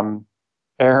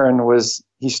 Aaron,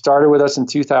 he started with us in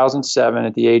 2007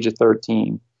 at the age of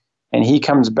 13. And he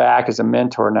comes back as a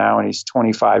mentor now, and he's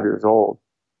 25 years old.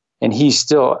 And he's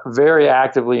still very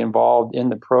actively involved in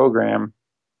the program.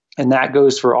 And that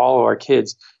goes for all of our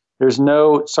kids. There's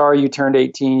no, sorry, you turned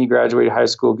 18, you graduated high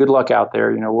school. Good luck out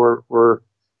there. We're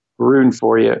rooting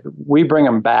for you. We bring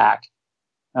them back,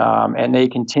 and they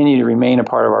continue to remain a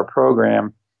part of our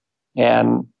program.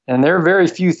 And there are very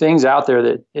few things out there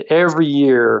that every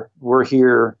year we're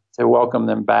here to welcome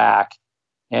them back.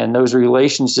 And those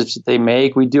relationships that they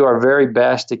make, we do our very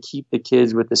best to keep the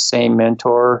kids with the same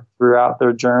mentor throughout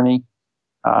their journey.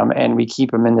 And we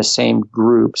keep them in the same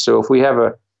group. So if we have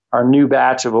our new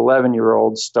batch of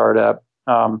 11-year-olds start up,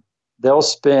 they'll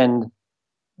spend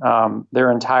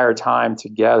their entire time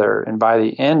together. And by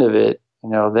the end of it,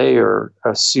 they are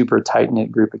a super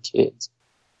tight-knit group of kids.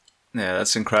 Yeah,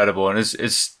 that's incredible. And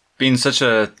it's been such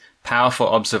a powerful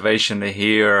observation to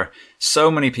hear so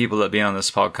many people that have been on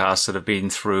this podcast that have been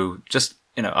through just,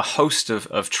 a host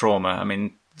of trauma. I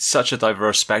mean, such a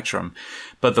diverse spectrum.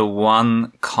 But the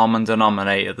one common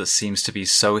denominator that seems to be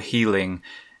so healing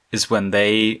is when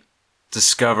they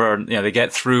discover, they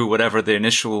get through whatever the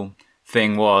initial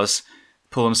thing was,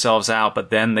 pull themselves out, but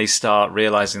then they start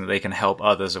realizing that they can help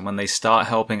others. And when they start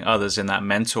helping others in that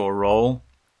mentor role,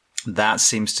 that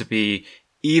seems to be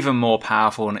even more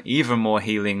powerful and even more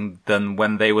healing than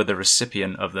when they were the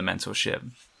recipient of the mentorship.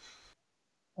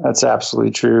 That's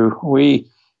absolutely true.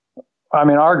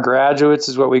 Our graduates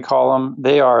is what we call them.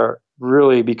 They are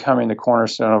really becoming the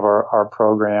cornerstone of our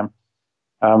program.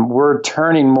 We're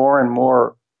turning more and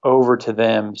more over to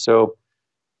them. So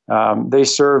they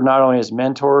serve not only as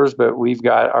mentors, but we've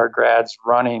got our grads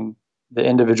running the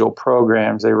individual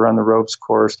programs. They run the ropes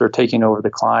course. They're taking over the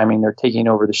climbing. They're taking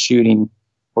over the shooting,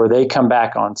 where they come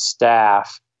back on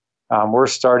staff. We're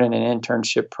starting an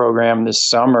internship program this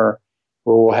summer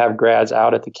where we'll have grads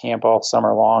out at the camp all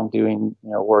summer long doing,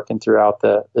 working throughout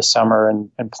the summer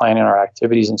and planning our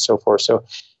activities and so forth. So,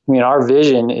 our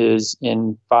vision is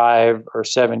in 5 or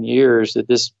 7 years that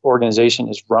this organization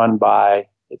is run by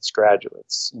its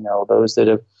graduates, those that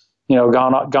have,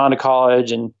 gone to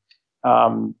college and,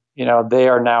 they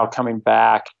are now coming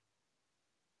back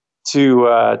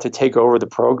to take over the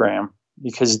program,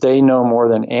 because they know more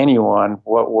than anyone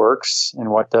what works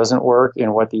and what doesn't work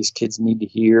and what these kids need to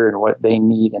hear and what they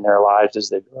need in their lives as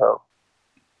they grow.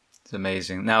 It's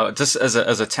amazing. Now, just as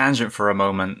a tangent for a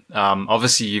moment,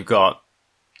 obviously you've got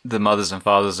the mothers and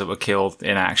fathers that were killed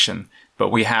in action, but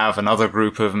we have another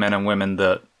group of men and women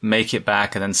that make it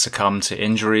back and then succumb to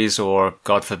injuries or,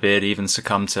 God forbid, even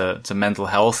succumb to mental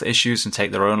health issues and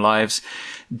take their own lives.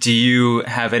 Do you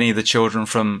have any of the children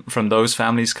from those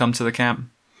families come to the camp?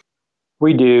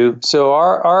 We do. So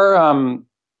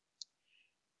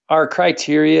our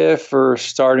criteria for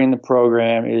starting the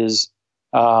program is,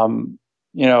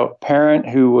 parent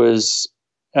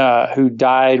who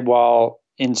died while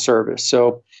in service.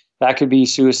 So that could be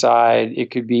suicide.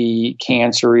 It could be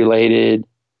cancer related.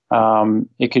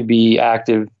 It could be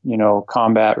active,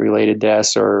 combat related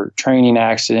deaths or training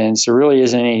accidents. There really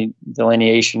isn't any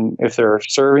delineation if they're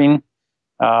serving.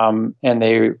 And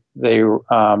they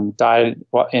died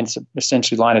in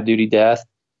essentially line of duty death,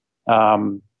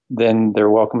 then they're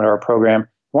welcome to our program.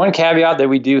 One caveat that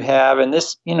we do have, and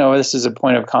this is a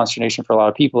point of consternation for a lot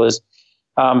of people, is,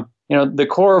 the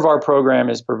core of our program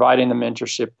is providing the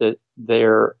mentorship that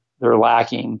they're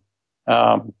lacking.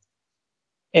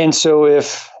 And so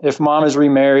if mom is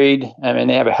remarried and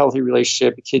they have a healthy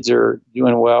relationship, the kids are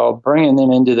doing well, bringing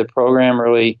them into the program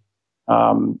really,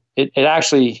 it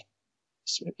actually,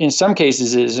 in some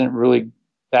cases, it isn't really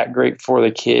that great for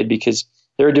the kid because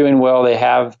they're doing well. They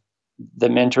have the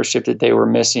mentorship that they were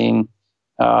missing.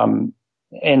 And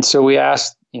so we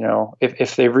asked,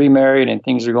 if they've remarried and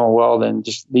things are going well, then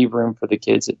just leave room for the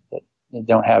kids that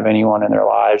don't have anyone in their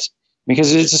lives,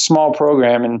 because it's a small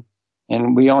program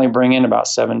and we only bring in about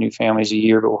 7 new families a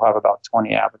year, but we'll have about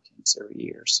 20 applicants every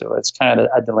year. So it's kind of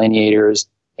a delineator is,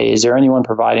 hey, is there anyone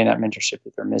providing that mentorship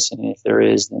that they're missing? And if there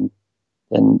is, then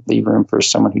leave room for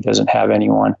someone who doesn't have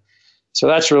anyone. So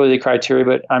that's really the criteria.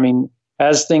 But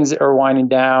as things are winding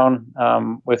down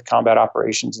with combat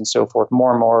operations and so forth,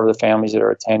 more and more of the families that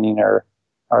are attending are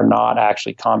not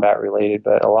actually combat related,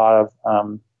 but a lot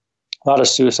of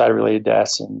suicide related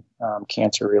deaths and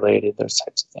cancer related, those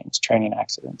types of things, training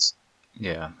accidents.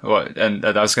 Yeah, well, and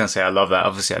I was going to say I love that.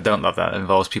 Obviously, I don't love that. It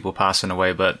involves people passing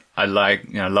away, but I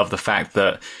love the fact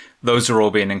that those are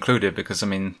all being included, because I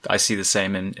mean, I see the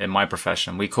same in my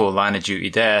profession. We call line of duty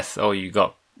death, oh, you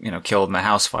got killed in a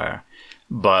house fire,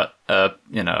 but a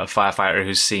firefighter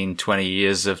who's seen 20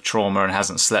 years of trauma and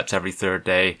hasn't slept every third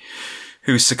day,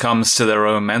 who succumbs to their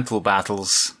own mental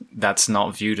battles, that's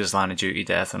not viewed as line of duty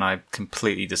death. And I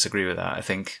completely disagree with that. I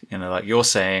think, like you're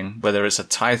saying, whether it's a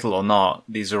title or not,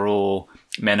 these are all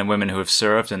men and women who have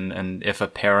served. And if a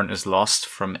parent is lost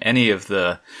from any of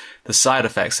the side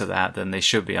effects of that, then they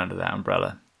should be under that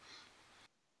umbrella.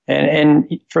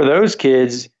 And for those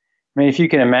kids, I mean, if you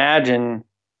can imagine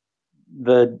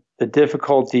the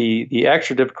difficulty, the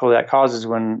extra difficulty that causes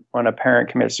when a parent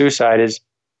commits suicide is,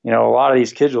 a lot of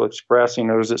these kids will express,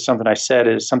 is it something I said?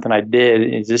 Is it something I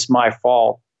did? Is this my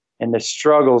fault? And the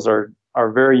struggles are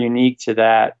very unique to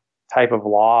that type of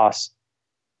loss.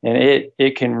 And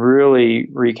it can really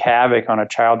wreak havoc on a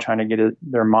child trying to get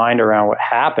their mind around what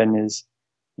happened is,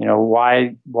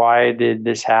 why did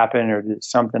this happen? Or did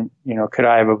something, could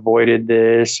I have avoided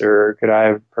this, or could I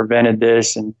have prevented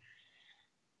this? And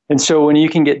so when you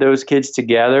can get those kids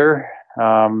together,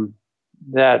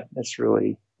 that's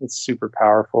really, it's super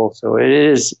powerful. So it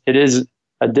is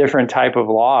a different type of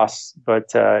loss,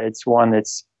 but it's one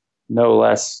that's no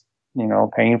less,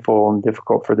 painful and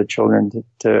difficult for the children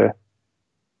to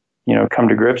come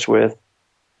to grips with.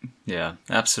 Yeah,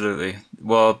 absolutely.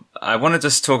 Well, I want to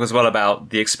just talk as well about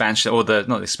the expansion, or not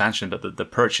the expansion, but the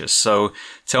purchase. So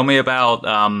tell me about,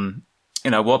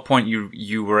 what point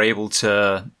you were able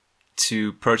to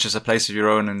purchase a place of your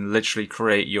own and literally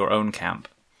create your own camp.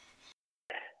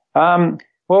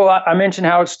 Well, I mentioned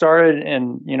how it started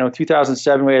in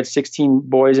 2007. We had 16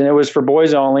 boys, and it was for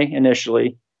boys only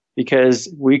initially,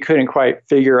 because we couldn't quite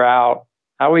figure out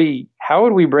how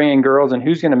would we bring in girls and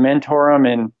who's going to mentor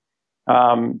them.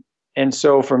 And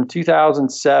so from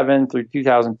 2007 through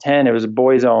 2010, it was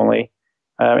boys only.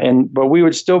 But we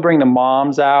would still bring the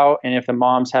moms out, and if the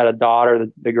moms had a daughter,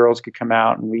 the girls could come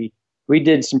out, and we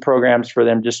did some programs for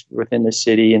them just within the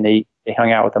city, and they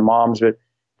hung out with the moms, but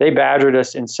they badgered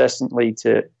us incessantly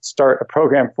to start a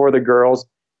program for the girls.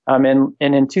 And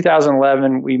in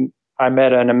 2011, I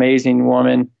met an amazing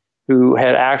woman who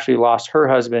had actually lost her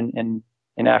husband in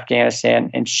Afghanistan,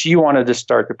 and she wanted to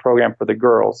start the program for the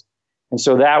girls. And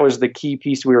so that was the key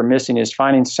piece we were missing, is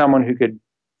finding someone who could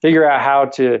figure out how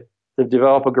to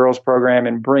develop a girls program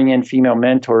and bring in female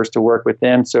mentors to work with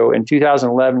them. So in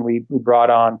 2011, we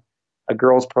brought on a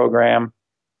girls program,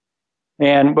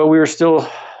 but we were still,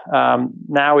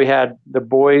 now we had the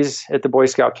boys at the Boy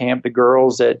Scout camp, the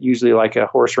girls at usually like a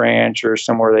horse ranch or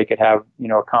somewhere they could have,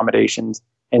 accommodations,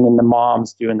 and then the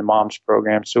moms doing the moms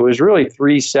program. So it was really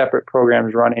 3 separate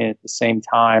programs running at the same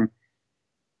time.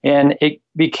 And it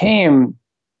became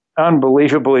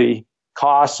unbelievably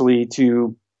costly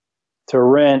to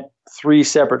rent 3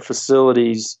 separate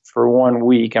facilities for 1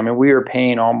 week. I mean, we were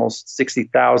paying almost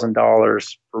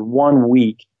 $60,000 for 1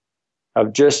 week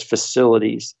of just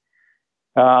facilities.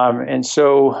 And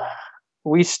so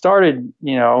we started,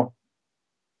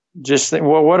 just think,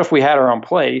 well, what if we had our own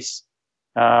place?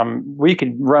 We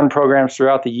could run programs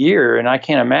throughout the year, and I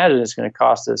can't imagine it's going to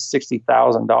cost us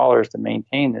 $60,000 to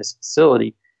maintain this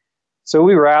facility. So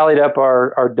we rallied up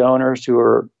our donors who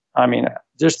are,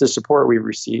 just the support we've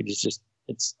received is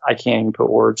I can't even put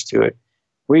words to it.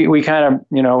 We kind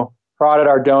of, prodded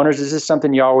our donors. Is this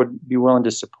something y'all would be willing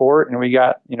to support? And we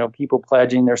got, people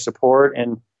pledging their support.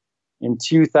 And in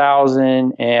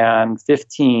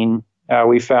 2015,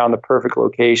 we found the perfect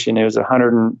location. It was a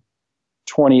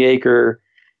 120-acre,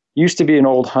 used to be an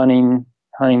old hunting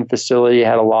facility. It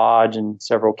had a lodge and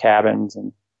several cabins,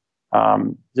 and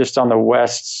just on the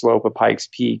west slope of Pikes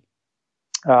Peak.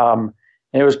 And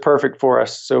it was perfect for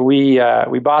us. So we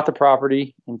bought the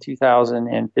property in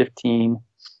 2015,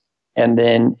 and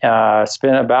then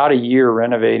spent about a year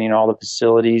renovating all the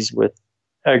facilities with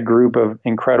a group of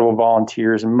incredible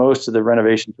volunteers, and most of the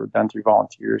renovations were done through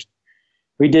volunteers.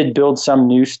 We did build some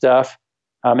new stuff,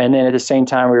 and then at the same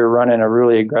time, we were running a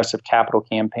really aggressive capital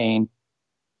campaign.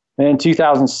 And in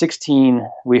 2016,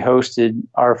 we hosted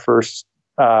our first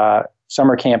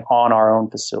summer camp on our own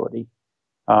facility.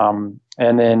 And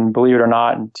then, believe it or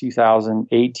not, in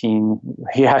 2018,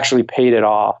 we actually paid it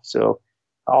off. So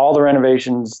all the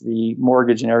renovations, the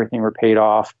mortgage and everything were paid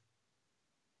off.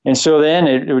 And so then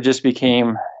it just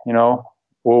became,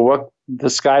 well, the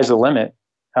sky's the limit.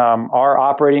 our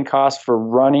operating costs for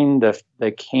running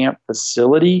the camp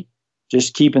facility,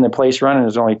 just keeping the place running,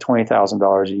 is only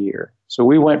 $20,000 a year. So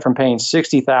we went from paying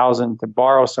 $60,000 to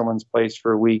borrow someone's place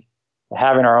for a week to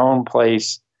having our own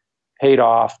place paid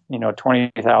off,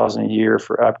 $20,000 a year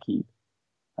for upkeep.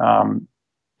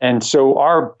 And so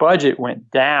our budget went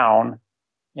down,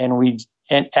 and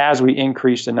as we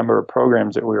increased the number of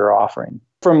programs that we were offering.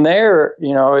 From there,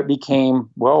 it became,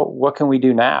 well, what can we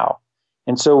do now?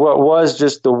 And so what was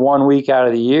just the 1 week out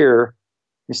of the year,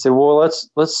 we said, well,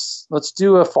 let's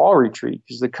do a fall retreat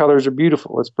because the colors are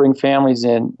beautiful. Let's bring families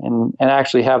in and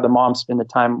actually have the moms spend the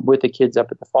time with the kids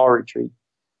up at the fall retreat.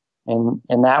 And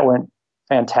that went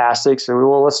fantastic. So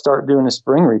let's start doing a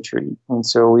spring retreat. And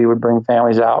so we would bring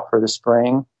families out for the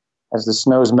spring as the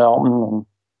snow's melting. And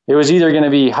it was either going to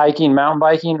be hiking, mountain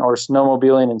biking, or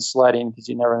snowmobiling and sledding because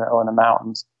you never know in the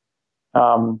mountains.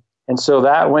 And so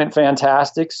that went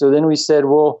fantastic. So then we said,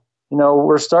 well,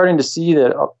 we're starting to see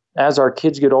that as our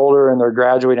kids get older and they're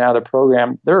graduating out of the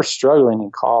program, they're struggling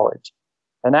in college.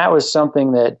 And that was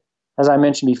something that, as I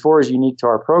mentioned before, is unique to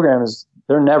our program, is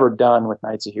they're never done with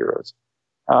Knights of Heroes.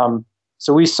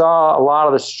 So we saw a lot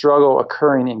of the struggle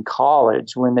occurring in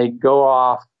college when they go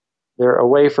off, they're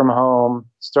away from home,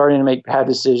 starting to make bad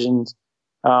decisions.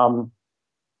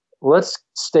 Let's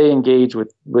stay engaged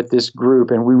with this group.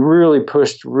 And we really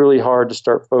pushed really hard to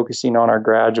start focusing on our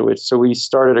graduates. So we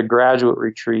started a graduate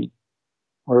retreat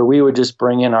where we would just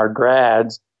bring in our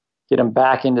grads, get them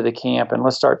back into the camp, and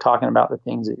let's start talking about the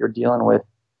things that you're dealing with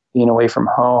being away from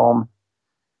home.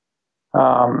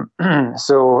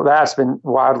 So that's been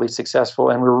wildly successful,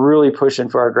 and we're really pushing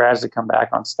for our grads to come back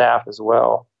on staff as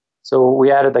well. So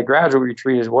we added the graduate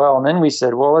retreat as well. And then we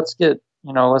said, well, let's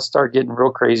start getting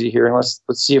real crazy here, and let's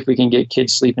see if we can get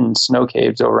kids sleeping in snow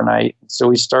caves overnight. So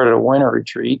we started a winter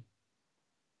retreat.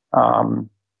 And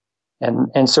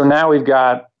so now we've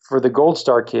got, for the Gold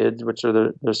Star kids, which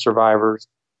are the survivors,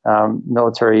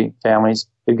 military families,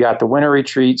 we've got the winter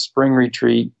retreat, spring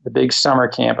retreat, the big summer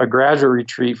camp, a graduate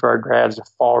retreat for our grads, a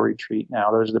fall retreat. Now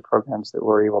those are the programs that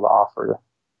we're able to offer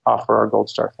our Gold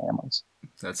Star families.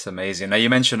 That's amazing. Now you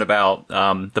mentioned about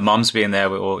the moms being there,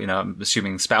 or I'm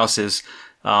assuming spouses.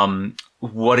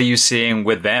 What are you seeing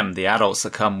with them, the adults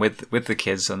that come with the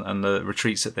kids and the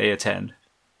retreats that they attend?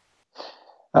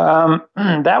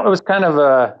 That was kind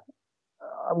of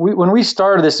when we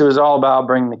started this, it was all about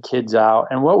bringing the kids out.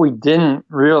 And what we didn't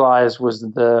realize was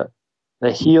the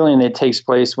healing that takes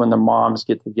place when the moms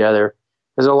get together.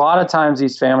 Because a lot of times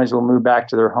these families will move back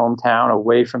to their hometown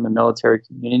away from the military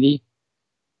community.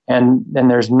 And then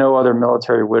there's no other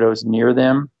military widows near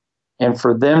them. And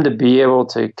for them to be able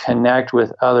to connect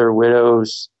with other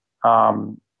widows,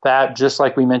 that, just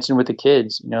like we mentioned with the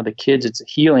kids, the kids, it's a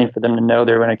healing for them to know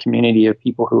they're in a community of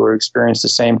people who are experiencing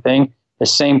the same thing. The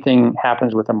same thing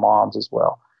happens with the moms as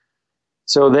well.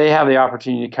 So they have the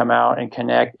opportunity to come out and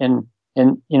connect, and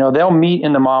they'll meet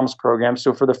in the moms program.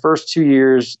 So for the first 2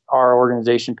 years, our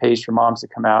organization pays for moms to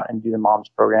come out and do the moms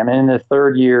program. And in the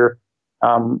third year,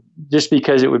 just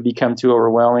because it would become too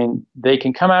overwhelming, they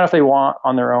can come out if they want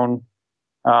on their own,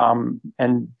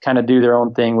 and kind of do their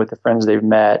own thing with the friends they've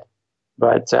met.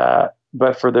 But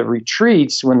for the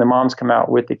retreats, when the moms come out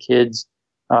with the kids,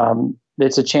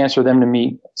 it's a chance for them to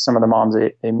meet some of the moms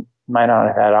they might not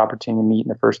have had opportunity to meet in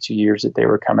the first 2 years that they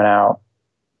were coming out.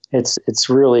 It's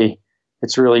really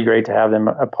great to have them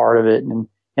a part of it.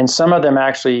 And some of them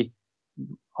actually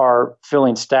are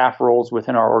filling staff roles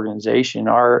within our organization.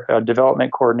 Our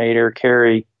development coordinator,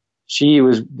 Carrie, she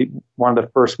was one of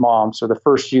the first moms. So the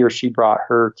first year she brought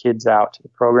her kids out to the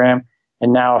program,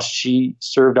 and now she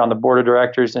served on the board of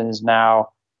directors and is now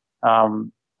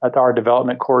our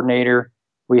development coordinator.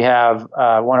 We have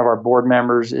one of our board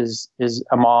members is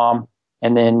a mom,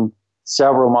 and then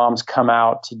several moms come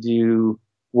out to do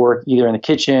work either in the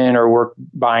kitchen or work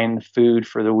buying the food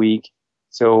for the week.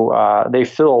 So they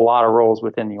fill a lot of roles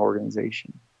within the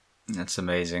organization. That's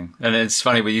amazing. And it's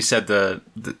funny when you said the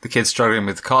kids struggling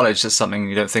with college, that's something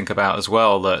you don't think about as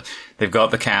well, that they've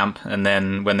got the camp, and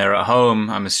then when they're at home,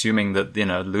 I'm assuming that,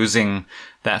 losing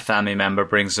that family member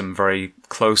brings them very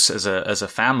close as a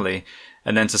family.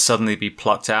 And then to suddenly be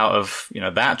plucked out of,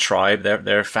 that tribe,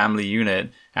 their family unit,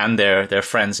 and their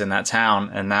friends in that town,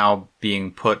 and now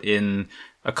being put in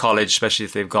a college, especially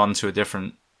if they've gone to a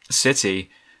different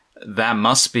city, that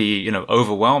must be,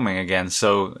 overwhelming again.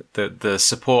 So the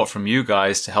support from you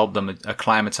guys to help them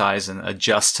acclimatize and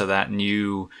adjust to that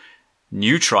new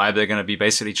tribe they're going to be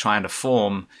basically trying to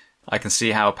form, I can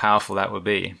see how powerful that would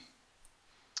be.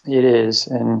 It is.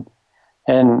 And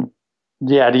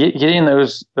yeah, getting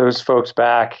those folks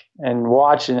back and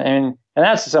watching, and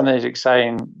that's something that's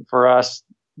exciting for us.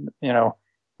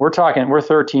 we're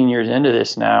 13 years into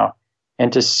this now,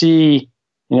 and to see,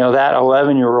 that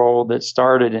 11-year-old that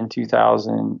started in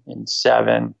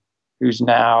 2007, who's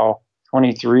now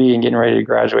 23 and getting ready to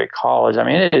graduate college. I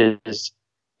mean,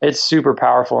 it's super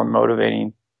powerful and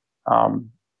motivating.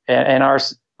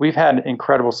 We've had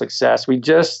incredible success. We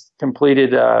just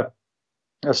completed a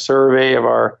survey of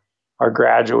our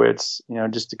graduates,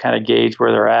 just to kind of gauge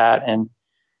where they're at. And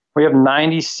we have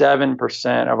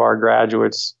 97% of our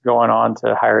graduates going on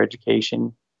to higher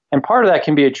education. And part of that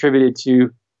can be attributed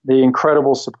to the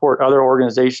incredible support other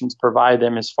organizations provide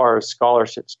them as far as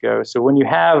scholarships go. So when you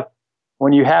have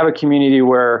a community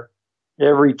where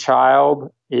every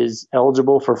child is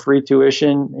eligible for free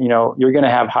tuition, you're going to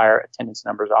have higher attendance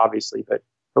numbers, obviously. But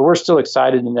we're still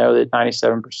excited to know that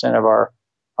 97% of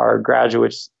our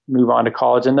graduates move on to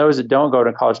college. And those that don't go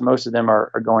to college, most of them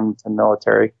are going into the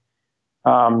military.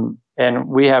 And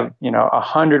we have,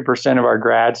 100% of our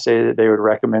grads say that they would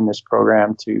recommend this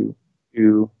program to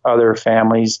other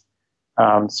families.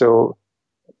 So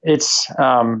it's,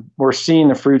 we're seeing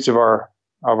the fruits of our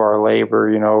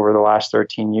labor, over the last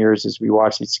 13 years as we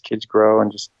watch these kids grow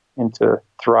and just into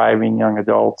thriving young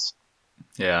adults.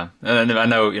 Yeah. And I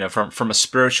know, from a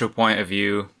spiritual point of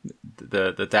view,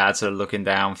 the dads are looking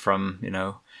down from,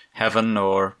 heaven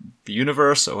or the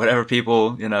universe or whatever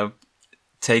people,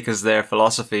 take as their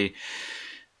philosophy,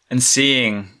 and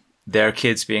seeing their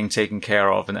kids being taken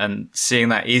care of and seeing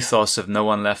that ethos of no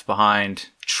one left behind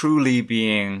truly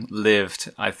being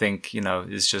lived, I think,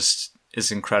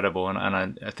 is incredible. And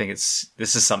I think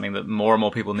this is something that more and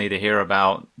more people need to hear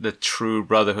about, the true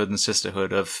brotherhood and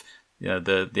sisterhood of,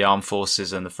 the armed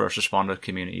forces and the first responder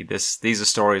community. These are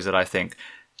stories that I think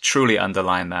truly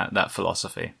underline that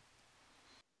philosophy.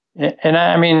 And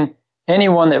I mean,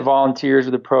 anyone that volunteers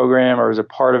with the program or is a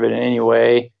part of it in any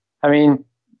way, I mean,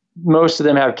 most of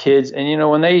them have kids, and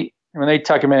when they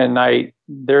tuck them in at night,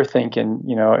 they're thinking,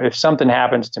 if something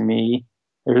happens to me,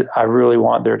 I really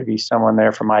want there to be someone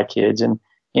there for my kids. And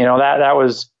that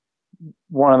was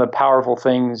one of the powerful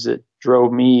things that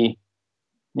drove me,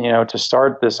 to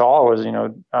start this all was,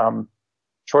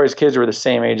 Troy's kids were the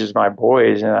same age as my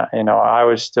boys, and I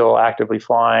was still actively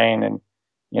flying, and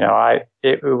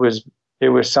it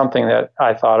was something that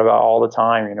I thought about all the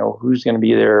time. Who's going to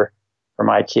be there for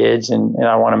my kids, and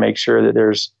I want to make sure that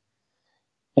there's,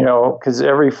 because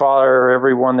every father or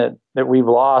everyone that we've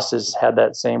lost has had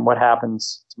that same, what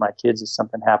happens to my kids if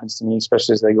something happens to me,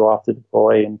 especially as they go off to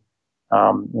deploy. And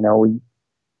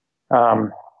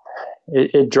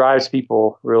it drives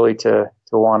people really to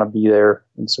want to be there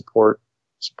and support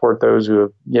those who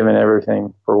have given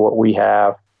everything for what we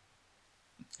have.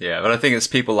 Yeah, but I think it's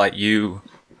people like you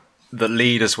that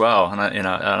lead as well, and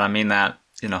I mean that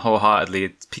wholeheartedly.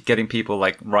 It's getting people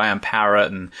like Ryan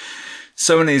Parrott and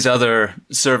so many of these other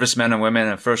servicemen and women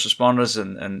and first responders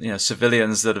and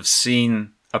civilians that have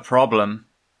seen a problem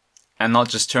and not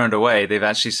just turned away. They've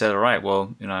actually said, all right,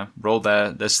 well, rolled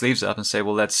their sleeves up and say,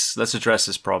 well, let's address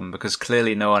this problem, because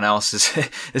clearly no one else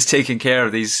is taking care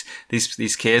of these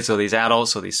kids or these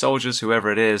adults or these soldiers,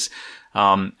 whoever it is.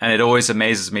 And it always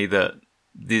amazes me that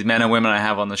these men and women I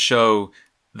have on the show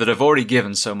that have already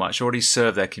given so much, already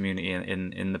served their community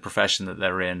in the profession that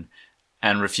they're in,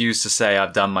 and refuse to say,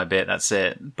 I've done my bit, that's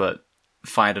it, but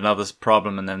find another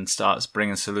problem and then starts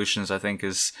bringing solutions, I think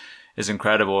is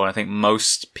incredible. And I think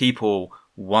most people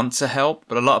want to help,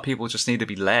 but a lot of people just need to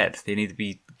be led. They need to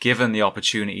be given the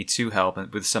opportunity to help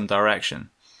with some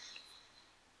direction.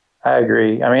 I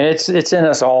agree. I mean, it's in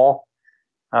us all,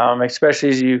 especially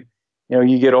as you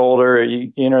get older,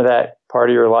 you enter that part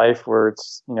of your life where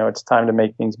it's time to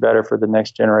make things better for the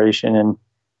next generation. And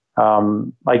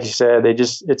like you said,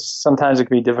 sometimes it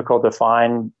can be difficult to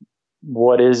find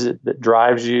what is it that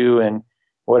drives you and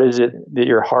what is it that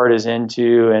your heart is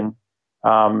into.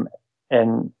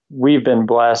 And we've been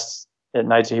blessed at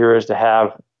Knights of Heroes to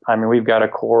have, we've got a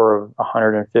core of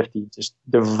 150 just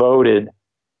devoted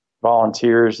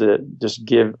volunteers that just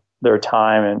give their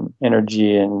time and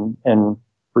energy and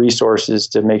resources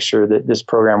to make sure that this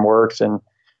program works. And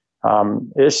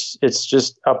it's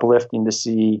just uplifting to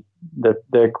see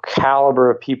the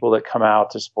caliber of people that come out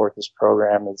to support this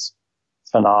program is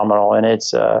phenomenal. And it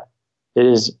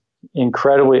is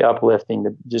incredibly uplifting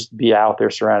to just be out there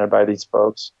surrounded by these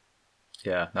folks.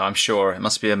 Yeah, no, I'm sure it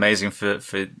must be amazing for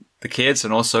the kids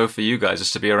and also for you guys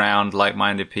just to be around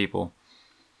like-minded people.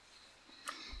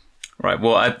 Right.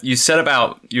 Well, you said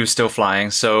about you were still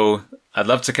flying, so I'd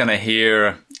love to kind of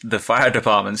hear the fire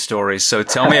department stories. So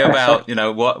tell me about,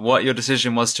 what your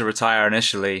decision was to retire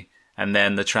initially and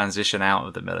then the transition out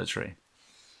of the military.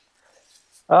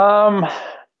 When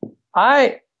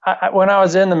I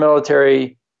was in the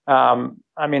military,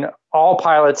 I I mean, all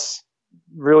pilots,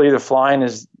 really the flying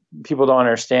is, people don't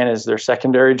understand, is their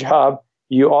secondary job.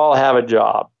 You all have a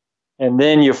job, and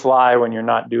then you fly when you're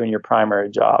not doing your primary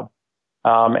job.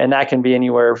 And that can be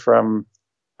anywhere from,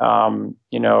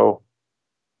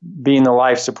 being the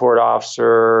life support officer,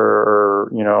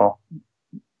 or,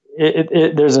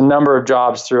 there's a number of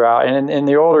jobs throughout. And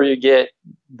the older you get,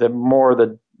 the more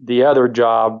the other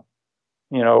job,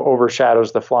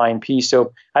 overshadows the flying piece.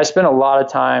 So I spent a lot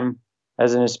of time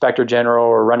as an inspector general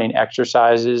or running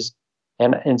exercises.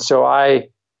 And so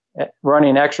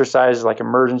running exercises like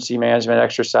emergency management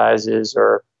exercises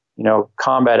or,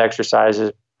 combat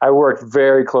exercises, I worked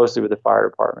very closely with the fire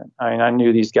department. I mean, I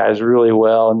knew these guys really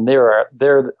well, and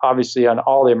they're obviously on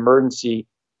all the emergency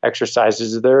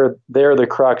exercises. They're the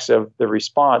crux of the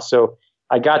response. So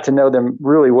I got to know them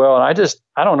really well, and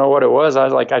I don't know what it was.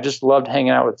 I just loved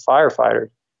hanging out with firefighters,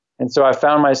 and so I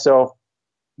found myself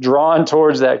drawn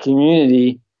towards that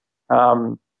community.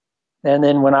 And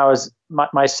then when I was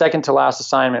my second to last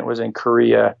assignment was in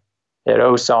Korea at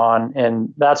Osan,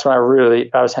 and that's when I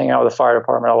was hanging out with the fire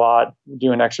department a lot,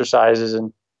 doing exercises,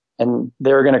 and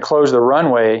they were going to close the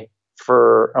runway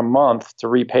for a month to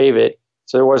repave it,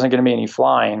 so there wasn't going to be any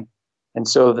flying. And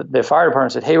so the fire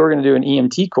department said, "Hey, we're going to do an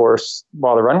EMT course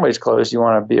while the runway's closed. You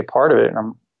want to be a part of it?" And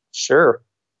I'm sure.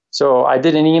 So I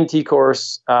did an EMT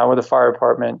course with the fire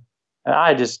department, and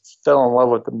I just fell in love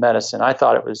with the medicine. I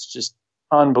thought it was just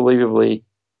unbelievably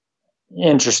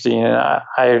interesting,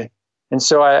 and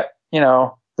so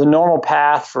the normal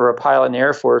path for a pilot in the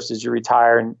Air Force is you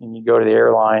retire and you go to the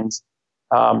airlines.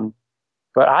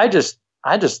 But I just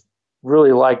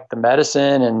really liked the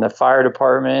medicine and the fire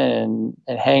department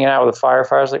and hanging out with the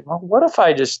firefighters. I was like, well, what if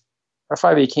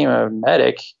I became a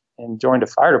medic and joined a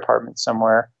fire department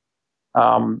somewhere?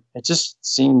 It just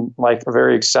seemed like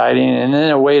very exciting, and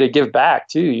then a way to give back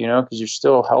too, because you're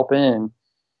still helping.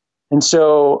 And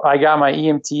so I got my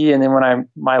EMT, and then when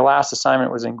my last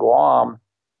assignment was in Guam,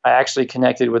 I actually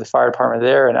connected with the fire department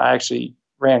there, and I actually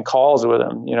ran calls with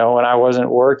them. When I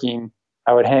wasn't working,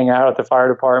 I would hang out at the fire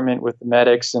department with the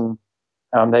medics, and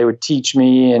they would teach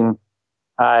me, and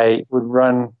I would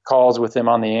run calls with them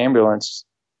on the ambulance.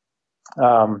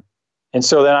 And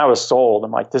so then I was sold.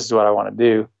 I'm like, this is what I want to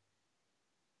do.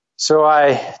 So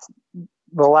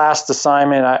the last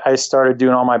assignment, I started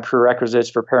doing all my prerequisites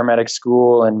for paramedic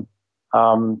school and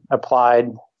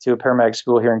applied to a paramedic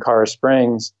school here in Colorado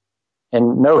Springs.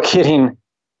 And no kidding,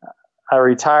 I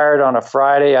retired on a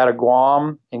Friday out of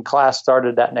Guam, and class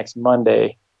started that next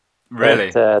Monday. Really?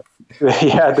 At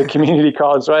the community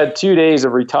college. So I had 2 days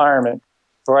of retirement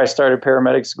before I started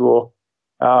paramedic school.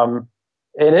 And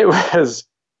it was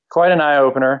quite an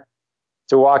eye-opener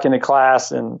to walk into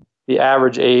class, and the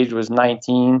average age was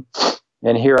 19.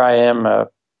 And here I am, a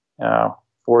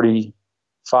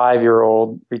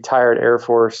 45-year-old retired Air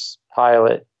Force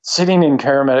pilot, sitting in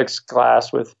paramedics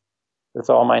class with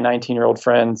all my 19-year-old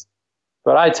friends.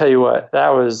 But I tell you what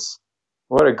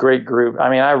a great group. I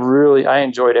mean, I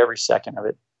enjoyed every second of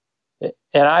it.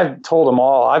 And I've told them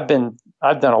all, I've done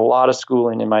a lot of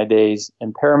schooling in my days,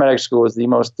 and paramedic school is the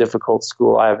most difficult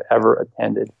school I've ever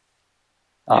attended.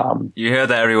 You heard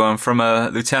that, everyone, from a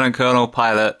lieutenant colonel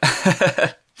pilot.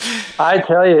 I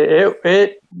tell you,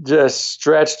 it just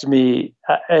stretched me.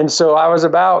 And so I was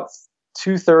about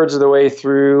 2/3 of the way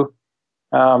through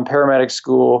paramedic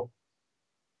school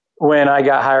when I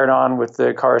got hired on with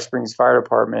the Colorado Springs Fire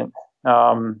Department.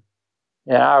 And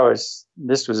I was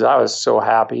so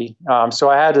happy. So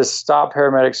I had to stop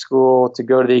paramedic school to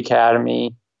go to the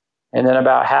academy. And then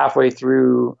about halfway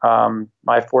through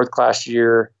my fourth class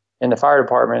year in the fire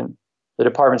department, the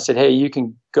department said, "Hey, you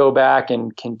can go back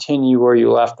and continue where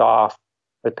you left off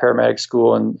with paramedic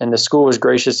school." And the school was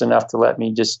gracious enough to let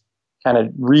me just kind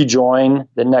of rejoin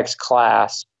the next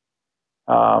class.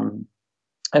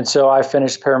 And so I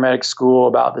finished paramedic school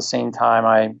about the same time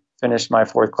I finished my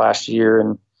fourth class year.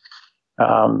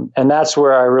 And that's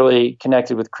where I really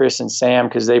connected with Chris and Sam,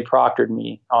 because they proctored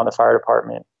me on the fire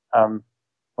department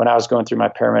when I was going through my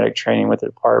paramedic training with the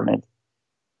department.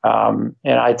 And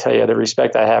I tell you, the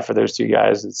respect I have for those two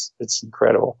guys, it's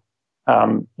incredible.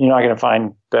 You're not going to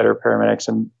find better paramedics.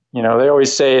 And, they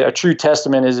always say a true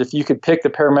testament is if you could pick the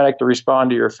paramedic to respond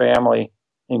to your family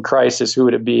in crisis, who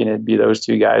would it be? And it'd be those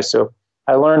two guys. So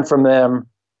I learned from them.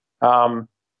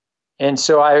 And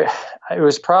so it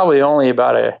was probably only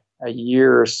about a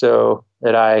year or so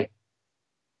that I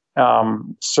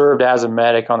served as a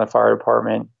medic on the fire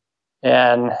department.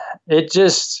 And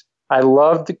I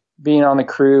loved being on the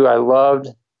crew. I loved,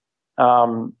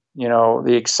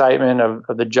 the excitement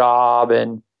of the job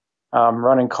and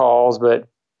running calls, but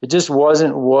it just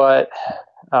wasn't what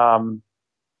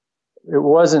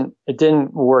it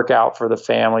didn't work out for the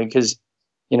family because,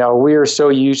 we were so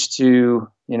used to,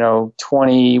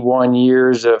 21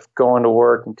 years of going to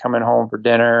work and coming home for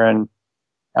dinner. And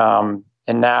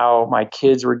now my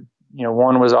kids were,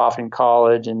 one was off in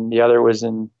college and the other was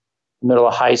in the middle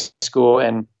of high school.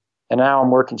 And now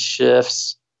I'm working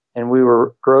shifts, and we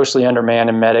were grossly undermanned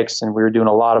in medics, and we were doing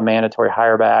a lot of mandatory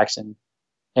hirebacks, and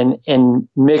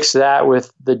mix that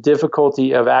with the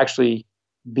difficulty of actually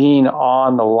being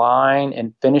on the line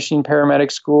and finishing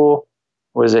paramedic school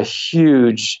was a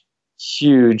huge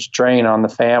drain on the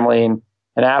family. And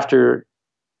after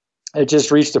it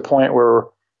just reached a point where,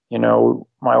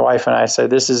 my wife and I said,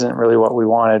 this isn't really what we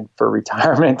wanted for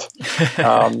retirement.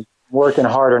 Working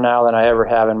harder now than I ever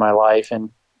have in my life.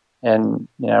 And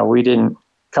we didn't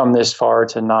come this far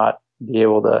to not be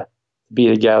able to be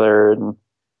together. And,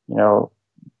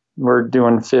 we're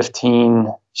doing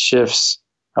 15 shifts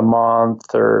a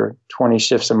month or 20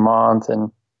 shifts a month,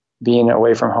 and being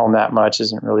away from home that much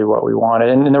isn't really what we wanted.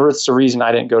 And there was the reason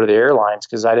I didn't go to the airlines,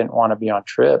 because I didn't want to be on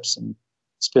trips and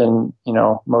spend,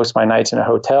 most of my nights in a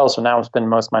hotel. So now I'm spending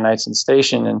most of my nights in the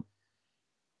station. And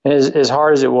as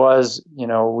hard as it was,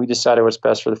 we decided what's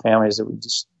best for the family is that we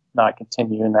just not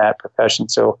continue in that profession.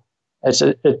 So it's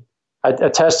a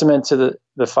testament to the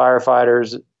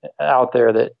firefighters out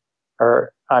there that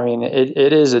are,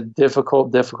 it is a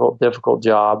difficult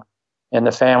job. And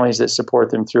the families that support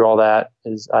them through all that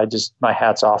my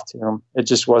hat's off to them. It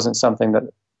just wasn't something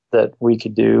that we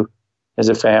could do as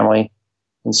a family.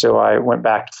 And so I went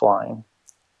back to flying.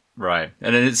 Right.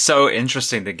 And it's so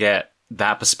interesting to get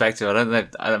that perspective.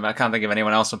 I can't think of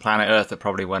anyone else on planet Earth that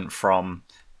probably went from,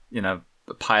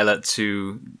 pilot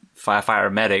to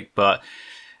firefighter medic. But,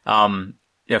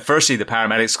 firstly, the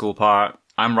paramedic school part,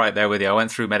 I'm right there with you. I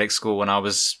went through medic school when I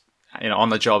was, on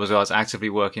the job as well. I was actively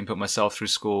working, put myself through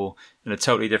school in a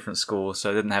totally different school. So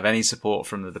I didn't have any support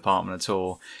from the department at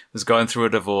all. Was going through a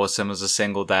divorce and was a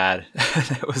single dad.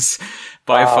 It was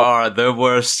by far the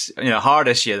worst,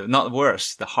 hardest year, not the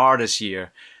worst, the hardest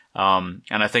year. And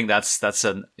I think that's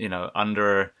a,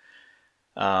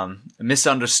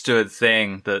 misunderstood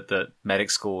thing that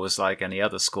medic school is like any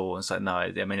other school. It's like, no,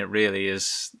 it really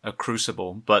is a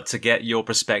crucible. But to get your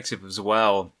perspective as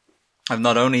well of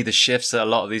not only the shifts that a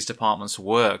lot of these departments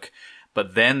work,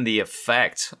 but then the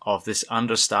effect of this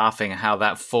understaffing, how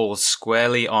that falls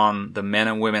squarely on the men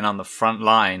and women on the front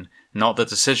line, not the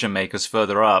decision makers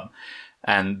further up,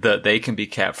 and that they can be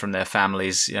kept from their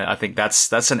families. I think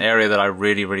that's an area that I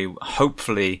really, really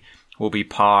hopefully will be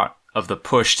part of the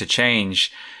push to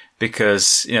change,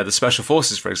 because, the special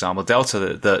forces, for example, Delta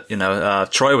that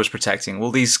Troy was protecting,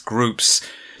 well, these groups,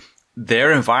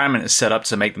 their environment is set up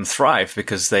to make them thrive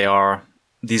because they are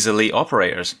these elite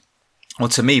operators. Well,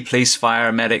 to me, police,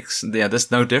 fire, medics, that's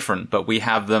no different, but we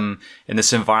have them in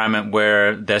this environment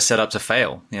where they're set up to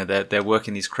fail. They're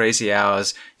working these crazy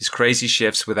hours, these crazy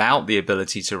shifts without the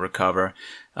ability to recover.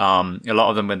 A lot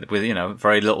of them with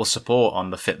very little support on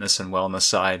the fitness and wellness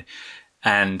side.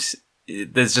 And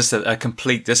there's just a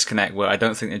complete disconnect where I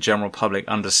don't think the general public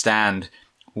understand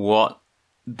what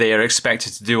they are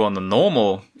expected to do on the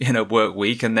normal, work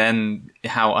week, and then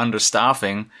how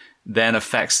understaffing then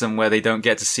affects them where they don't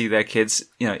get to see their kids,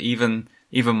 even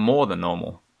more than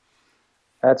normal.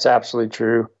 That's absolutely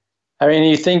true.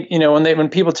 You think, when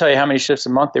people tell you how many shifts a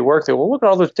month they work, they go, well, look at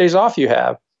all those days off you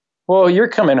have. Well, you're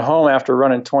coming home after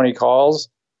running 20 calls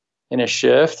in a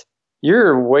shift.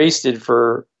 You're wasted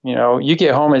for, you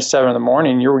get home at 7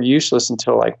 a.m, you're useless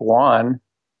until like 1.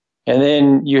 And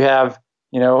then you have,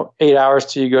 8 hours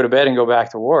till you go to bed and go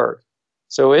back to work.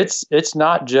 So it's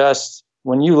not just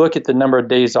when you look at the number of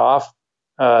days off,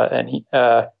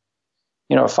 a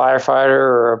firefighter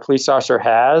or a police officer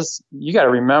has, you got to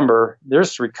remember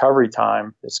there's recovery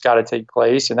time that's got to take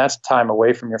place, and that's time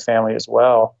away from your family as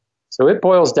well. So it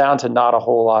boils down to not a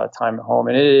whole lot of time at home,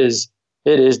 and it is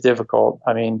difficult.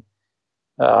 My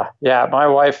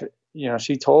wife,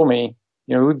 she told me,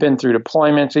 we've been through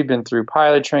deployments, we've been through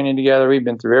pilot training together, we've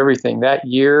been through everything. That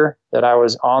year that I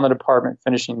was on the department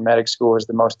finishing medic school was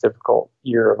the most difficult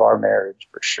year of our marriage,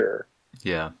 for sure.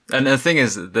 Yeah. And the thing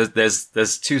is,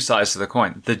 there's two sides to the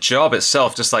coin. The job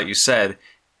itself, just like you said,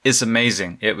 is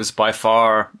amazing. It was by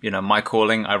far, my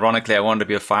calling. Ironically, I wanted to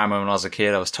be a fireman when I was a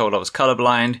kid. I was told I was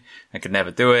colorblind. I could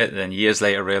never do it. And then years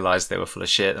later, realized they were full of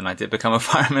shit, and I did become a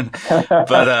fireman.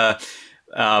 But,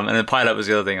 and the pilot was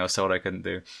the other thing I was told I couldn't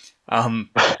do.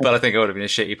 But I think I would have been a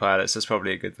shitty pilot, so it's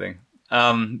probably a good thing.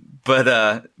 So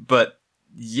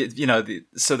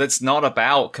that's not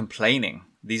about complaining.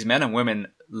 These men and women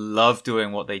love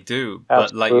doing what they do. But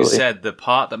Absolutely. Like you said, the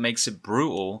part that makes it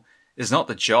brutal is not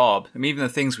the job. Even the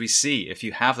things we see, if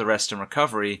you have the rest and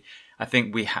recovery, I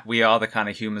think we are the kind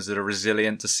of humans that are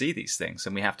resilient to see these things,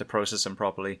 and we have to process them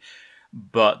properly.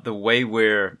 But the way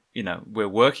we're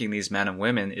working these men and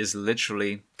women is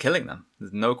literally killing them.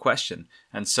 There's no question.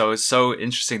 And so it's so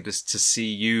interesting to see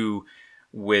you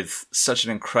with such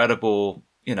an incredible,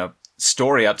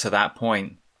 story up to that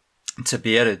point, to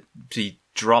be able to be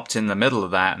dropped in the middle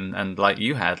of that. And like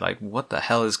you had, like, what the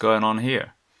hell is going on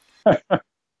here?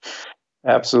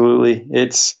 Absolutely.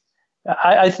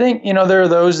 I think, there are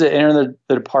those that enter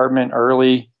the department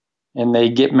early and they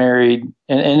get married,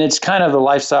 and it's kind of the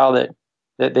lifestyle that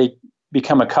they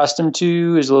become accustomed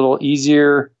to is a little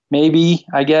easier, maybe,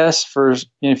 I guess, for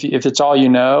if it's all you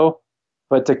know.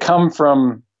 But to come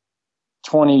from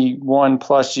 21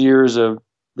 plus years of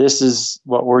this is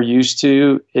what we're used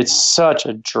to, it's such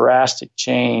a drastic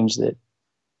change that,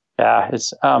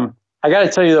 it's, I got to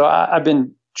tell you though, I've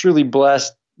been truly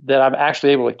blessed that I'm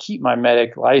actually able to keep my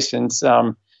medic license.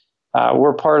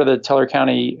 We're part of the Teller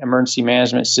County Emergency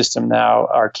Management System now.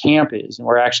 Our camp is, and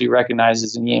we're actually recognized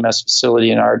as an EMS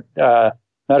facility. And our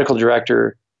medical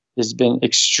director has been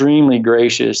extremely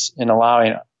gracious in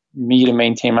allowing me to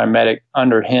maintain my medic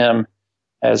under him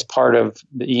as part of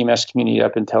the EMS community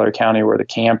up in Teller County where the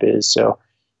camp is. So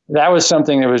that was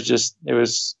something that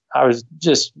I was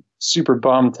just super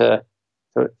bummed to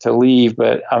leave,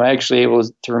 but I'm actually able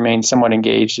to remain somewhat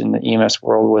engaged in the EMS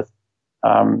world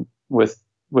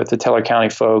with the Teller County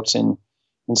folks. And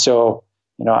so,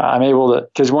 I'm able to,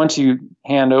 because once you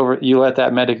you let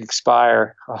that medic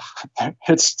expire,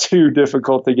 it's too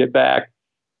difficult to get back.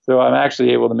 So I'm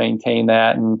actually able to maintain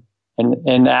that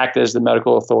and act as the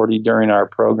medical authority during our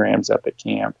programs up at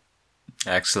camp.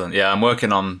 Excellent. Yeah, I'm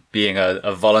working on being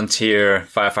a volunteer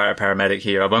firefighter paramedic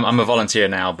here. I'm a volunteer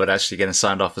now, but actually getting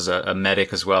signed off as a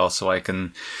medic as well, so I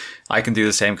can do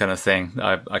the same kind of thing.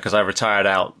 Because I retired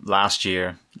out last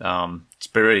year,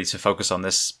 really to focus on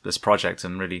this project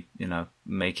and really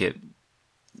make it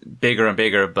bigger and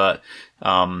bigger. But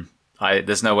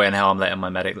there's no way in hell I'm letting my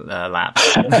medic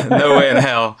lapse. No way in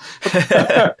hell.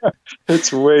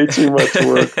 It's way too much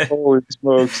work. Holy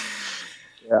smokes!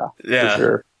 Yeah. For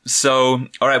sure. So,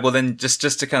 all right. Well, then, just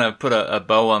to kind of put a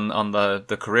bow on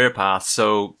the career path.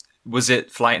 So, was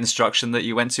it flight instruction that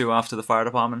you went to after the fire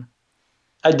department?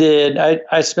 I did.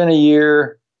 I spent a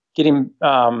year getting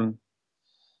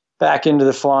back into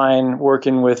the flying,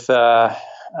 working with an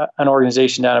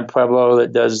organization down in Pueblo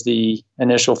that does the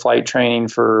initial flight training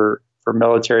for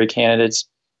military candidates.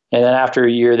 And then after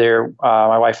a year there,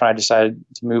 my wife and I decided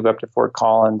to move up to Fort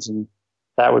Collins, and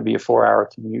that would be a 4-hour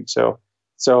commute. So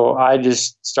I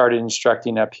just started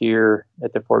instructing up here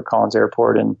at the Fort Collins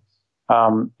Airport. And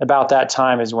about that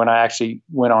time is when I actually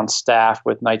went on staff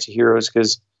with Knights of Heroes,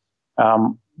 because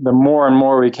the more and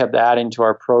more we kept adding to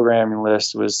our programming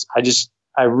list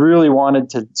I really wanted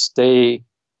to stay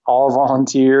all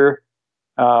volunteer.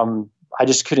 I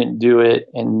just couldn't do it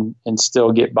and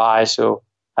still get by. So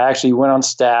I actually went on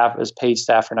staff as paid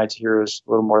staff for Knights of Heroes a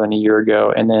little more than a year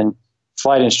ago, and then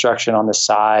flight instruction on the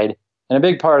side. And a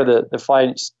big part of the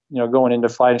flight, going into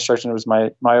flight instruction was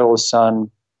my oldest son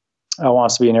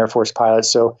wants to be an Air Force pilot.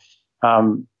 So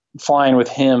flying with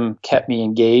him kept me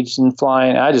engaged in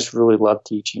flying. I just really love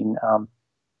teaching.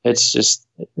 It's just,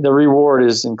 the reward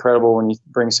is incredible when you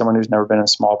bring someone who's never been in a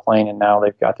small plane and now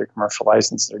they've got their commercial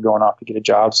license. They're going off to get a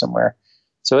job somewhere.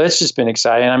 So it's just been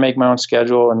exciting. I make my own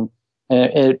schedule, and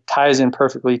it ties in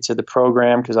perfectly to the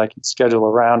program because I can schedule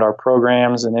around our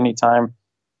programs, and anytime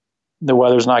the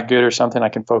weather's not good or something, I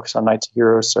can focus on Knights of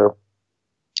Heroes. So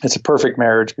it's a perfect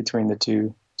marriage between the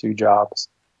two jobs.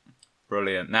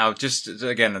 Brilliant. Now, just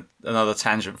again, another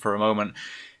tangent for a moment.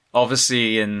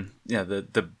 Obviously, in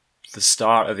the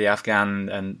start of the Afghan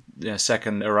and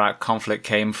second Iraq conflict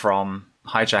came from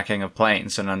hijacking of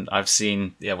planes, and I've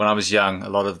seen when I was young a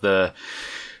lot of the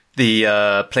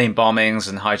plane bombings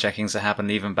and hijackings that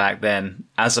happened even back then.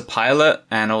 As a pilot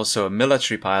and also a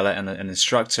military pilot and an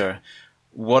instructor,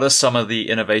 what are some of the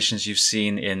innovations you've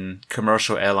seen in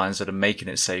commercial airlines that are making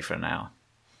it safer now?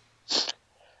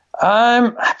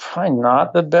 I'm probably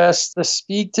not the best to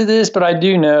speak to this, but I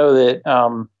do know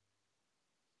that,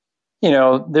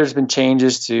 there's been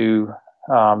changes to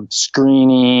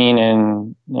screening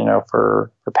and,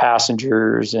 for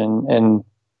passengers and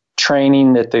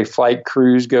training that the flight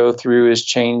crews go through has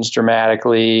changed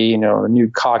dramatically. New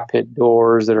cockpit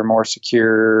doors that are more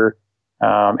secure,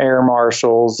 air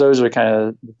marshals. Those are kind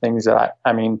of the things that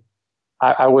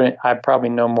I probably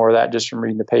know more of that just from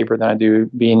reading the paper than I do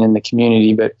being in the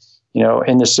community. But,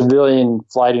 in the civilian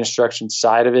flight instruction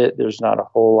side of it, there's not a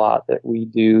whole lot that we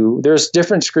do. There's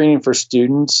different screening for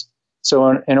students.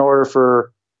 So in order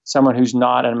for someone who's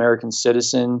not an American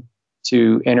citizen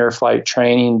to inter-flight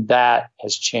training, that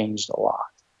has changed a lot.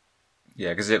 Yeah,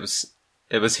 because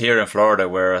it was here in Florida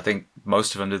where I think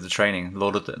most of them did the training,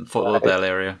 Fort Lauderdale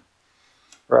area.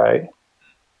 Right.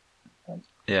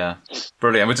 Yeah,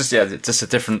 brilliant. We're just a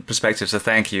different perspective. So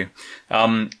thank you.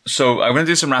 So I'm going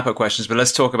to do some wrap-up questions, but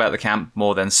let's talk about the camp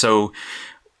more then. So,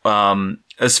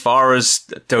 as far as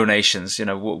donations,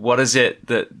 what is it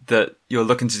that you're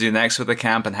looking to do next with the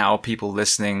camp, and how are people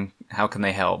listening, how can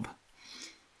they help?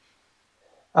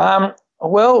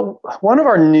 Well, one of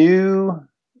our new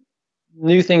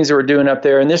things that we're doing up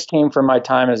there, and this came from my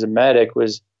time as a medic,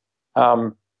 was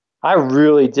I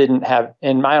really didn't have,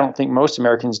 and I don't think most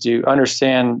Americans do,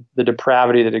 understand the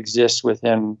depravity that exists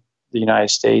within the United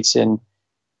States. And,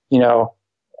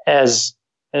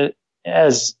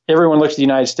 as everyone looks at the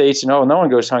United States and, oh, no one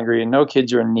goes hungry and no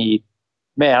kids are in need.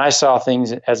 Man, I saw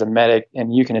things as a medic,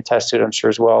 and you can attest to it, I'm sure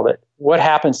as well, that what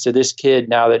happens to this kid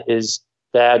now that his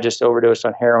dad just overdosed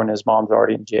on heroin, his mom's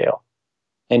already in jail.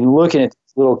 And looking at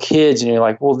little kids, and you're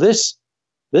like, well, this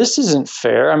isn't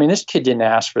fair. I mean, this kid didn't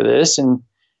ask for this. And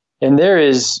there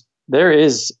is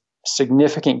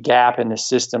significant gap in the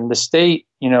system. The state,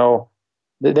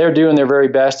 they're doing their very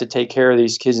best to take care of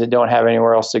these kids that don't have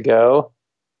anywhere else to go.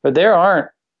 But there aren't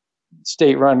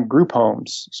state-run group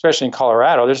homes, especially in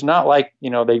Colorado. There's not like,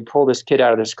 they pull this kid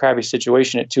out of this crappy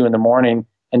situation at 2 a.m.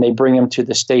 and they bring him to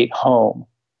the state home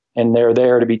and they're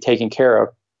there to be taken care of.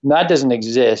 And that doesn't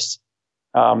exist.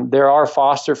 There are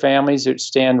foster families that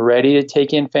stand ready to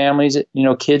take in families,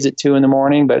 kids at 2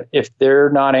 a.m. But if they're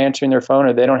not answering their phone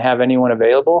or they don't have anyone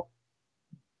available,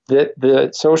 the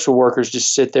social workers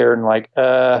just sit there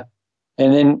and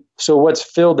and then, so what's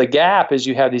filled the gap is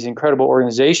you have these incredible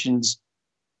organizations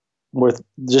with,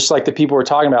 just like the people we're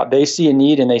talking about, they see a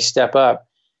need and they step up.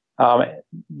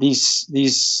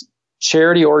 These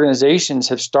charity organizations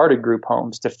have started group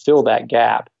homes to fill that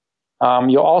gap.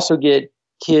 You'll also get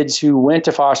kids who went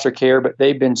to foster care, but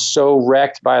they've been so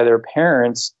wrecked by their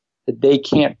parents that they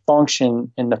can't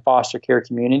function in the foster care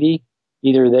community.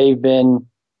 Either they've been,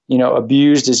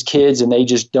 abused as kids and they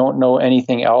just don't know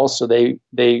anything else, so they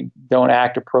don't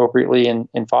act appropriately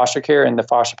in foster care, and the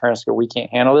foster parents go, we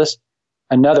can't handle this.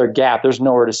 Another gap, there's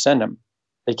nowhere to send them.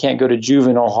 They can't go to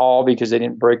juvenile hall because they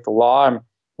didn't break the law.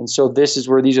 And so this is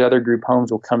where these other group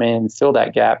homes will come in and fill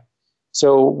that gap.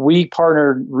 So we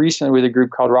partnered recently with a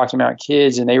group called Rocky Mountain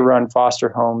Kids, and they run foster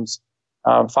homes,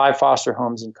 5 foster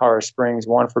homes in Colorado Springs,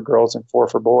 1 for girls and 4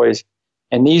 for boys.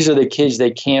 And these are the kids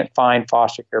they can't find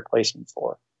foster care placement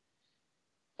for.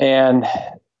 And,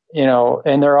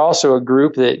 and they're also a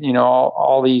group that,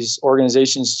 all these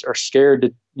organizations are scared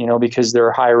to, because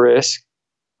they're high risk.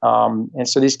 And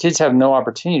so these kids have no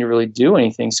opportunity to really do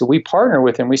anything. So we partner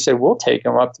with them. We said, we'll take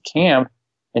them up to camp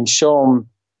and show them,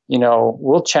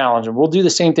 we'll challenge them. We'll do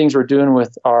the same things we're doing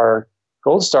with our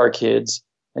Gold Star kids.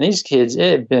 And these kids,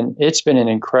 it's been an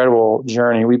incredible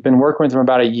journey. We've been working with them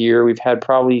about a year. We've had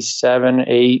probably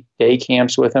 7-8 day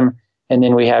camps with them. And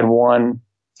then we had 1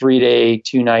 3-day,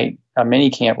 2-night mini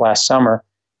camp last summer.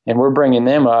 And we're bringing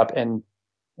them up, and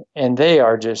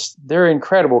they're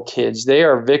incredible kids. They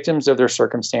are victims of their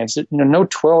circumstances. No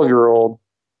 12-year-old,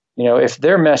 if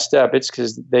they're messed up, it's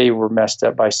because they were messed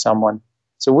up by someone.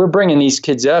 So we're bringing these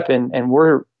kids up, and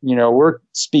we're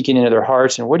speaking into their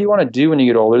hearts. And what do you want to do when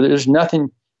you get older? There's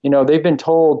nothing, they've been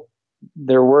told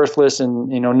they're worthless and,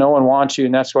 no one wants you,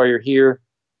 and that's why you're here.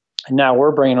 And now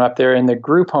we're bringing them up there, and the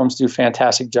group homes do a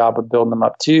fantastic job of building them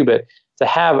up too. But to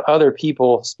have other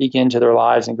people speak into their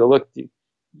lives and go, look,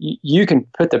 you can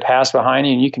put the past behind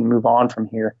you and you can move on from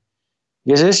here.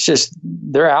 Because it's just,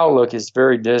 their outlook is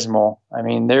very dismal. I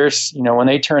mean, there's, when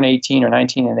they turn 18 or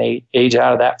 19 and they age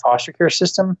out of that foster care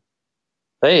system,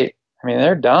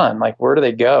 they're done. Like, where do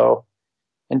they go?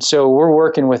 And so we're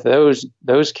working with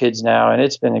those kids now, and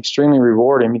it's been extremely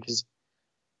rewarding because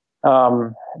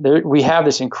we have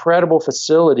this incredible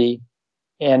facility,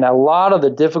 and a lot of the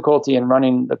difficulty in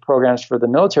running the programs for the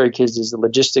military kids is the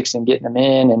logistics and getting them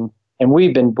in. And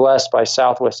we've been blessed by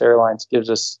Southwest Airlines, gives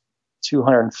us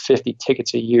 250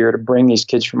 tickets a year to bring these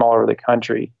kids from all over the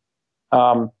country.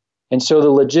 And so the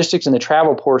logistics and the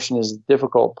travel portion is the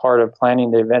difficult part of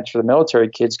planning the events for the military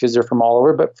kids because they're from all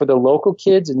over. But for the local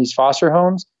kids in these foster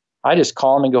homes, I just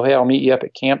call them and go, hey, I'll meet you up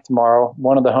at camp tomorrow.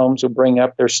 One of the homes will bring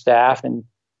up their staff and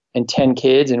 10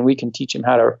 kids, and we can teach them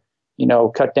how to,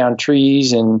 cut down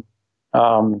trees. And,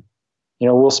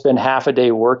 we'll spend half a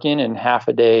day working and half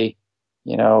a day,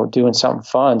 doing something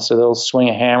fun. So they'll swing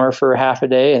a hammer for half a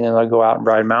day, and then they'll go out and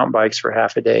ride mountain bikes for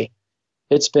half a day.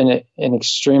 It's been an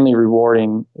extremely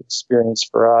rewarding experience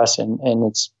for us, and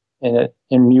it's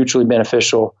mutually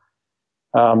beneficial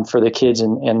for the kids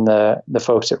and the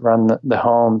folks that run the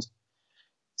homes.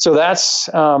 So that's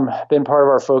been part of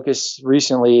our focus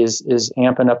recently is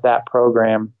amping up that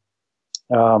program.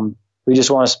 We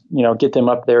just want to, get them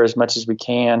up there as much as we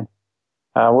can.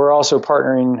 We're also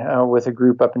partnering with a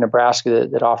group up in Nebraska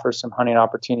that offers some hunting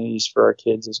opportunities for our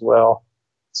kids as well.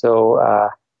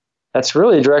 So that's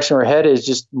really the direction we're headed, is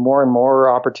just more and more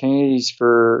opportunities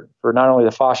for not only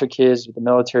the foster kids, but the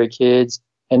military kids,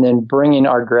 and then bringing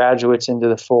our graduates into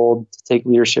the fold to take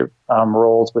leadership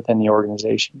roles within the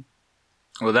organization.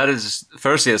 Well,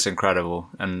 firstly, it's incredible.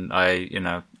 And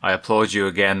I applaud you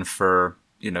again for,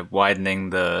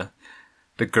 widening the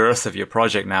girth of your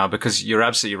project now, because you're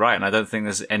absolutely right. And I don't think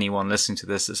there's anyone listening to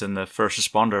this that's in the first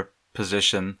responder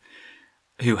position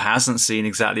who hasn't seen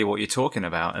exactly what you're talking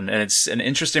about. And it's an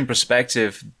interesting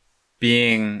perspective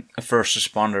being a first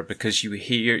responder, because you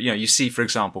hear, you see, for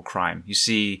example, crime, you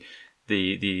see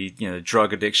the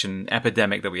drug addiction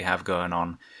epidemic that we have going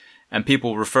on, and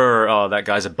people refer, oh, that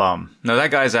guy's a bum. No,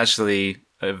 that guy's actually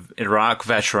an Iraq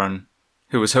veteran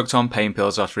who was hooked on pain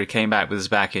pills after he came back with his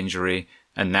back injury,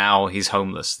 and now he's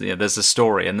homeless. There's a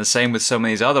story. And the same with so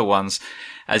many of these other ones.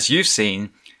 As you've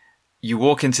seen, you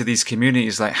walk into these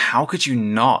communities, like, how could you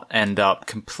not end up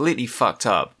completely fucked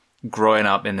up growing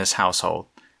up in this household?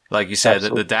 Like you said,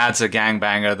 that the dad's a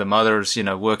gangbanger, the mother's,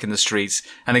 working the streets.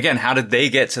 And again, how did they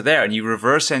get to there? And you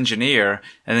reverse engineer,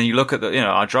 and then you look at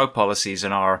our drug policies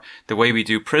and the way we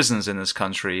do prisons in this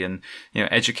country, and,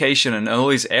 education and all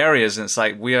these areas. And it's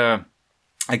like, are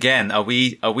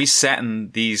we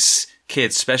setting these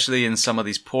kids, especially in some of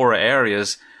these poorer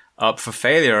areas, up for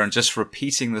failure and just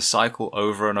repeating the cycle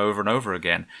over and over and over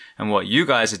again? And what you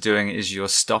guys are doing is you're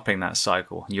stopping that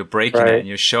cycle. You're breaking it, and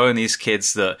you're showing these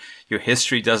kids that your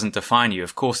history doesn't define you.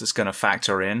 Of course, it's going to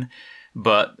factor in,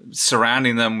 but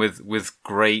surrounding them with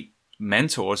great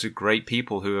mentors, with great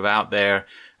people who are out there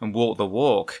and walk the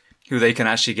walk, who they can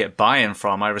actually get buy-in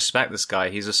from. I respect this guy.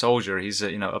 He's a soldier. He's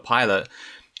a pilot.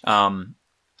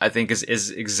 I think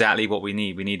is exactly what we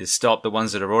need. We need to stop the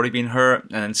ones that have already been hurt,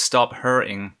 and then stop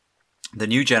hurting the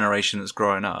new generation that's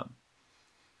growing up.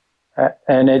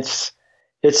 And it's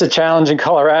a challenge in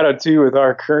Colorado too, with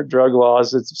our current drug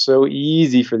laws. It's so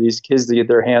easy for these kids to get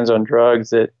their hands on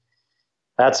drugs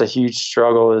that's a huge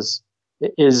struggle.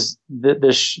 Is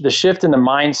the shift in the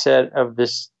mindset of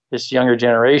this younger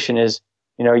generation is,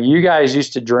 you guys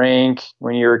used to drink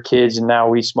when you were kids, and now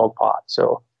we smoke pot.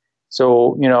 So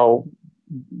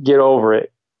get over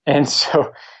it.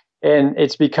 And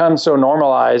it's become so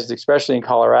normalized, especially in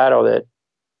Colorado, that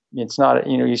it's not,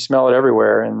 you smell it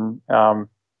everywhere.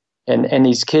 And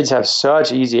these kids have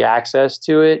such easy access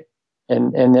to it.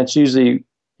 And that's usually,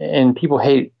 and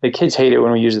the kids hate it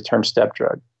when we use the term step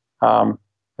drug.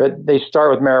 But they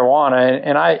start with marijuana,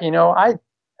 and I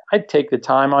take the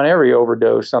time on every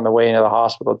overdose on the way into the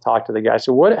hospital to talk to the guy.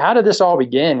 So how did this all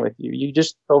begin with you? You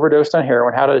just overdosed on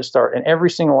heroin. How did it start? And every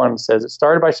single one of them says it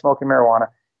started by smoking marijuana.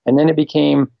 And then it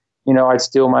became, I'd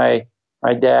steal my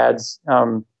dad's,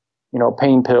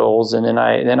 pain pills. And then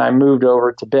I moved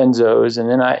over to benzos, and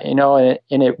then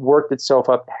and it worked itself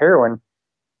up to heroin.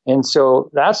 And so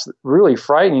that's really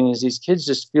frightening, is these kids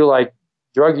just feel like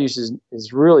drug use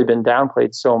has really been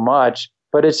downplayed so much.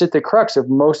 But it's at the crux of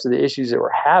most of the issues that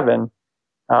we're having.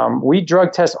 We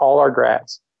drug test all our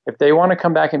grads. If they want to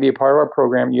come back and be a part of our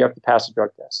program, you have to pass the drug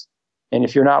test. And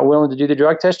if you're not willing to do the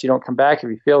drug test, you don't come back. If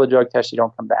you fail the drug test, you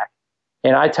don't come back.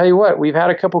 And I tell you what, we've had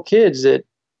a couple kids that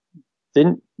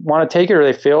didn't want to take it, or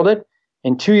they failed it.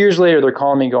 And 2 years later, they're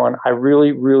calling me going, I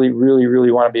really, really, really,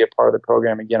 really want to be a part of the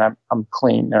program again. I'm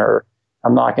clean, or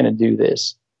I'm not going to do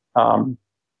this.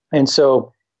 And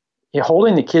so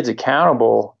holding the kids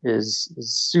accountable is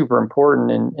super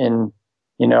important. And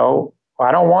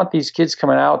I don't want these kids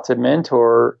coming out to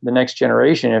mentor the next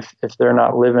generation if they're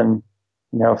not living,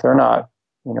 if they're not,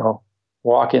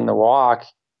 walking the walk.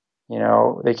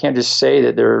 They can't just say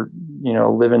that they're,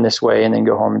 living this way and then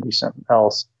go home and do something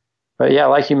else. But yeah,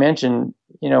 like you mentioned,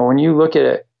 when you look at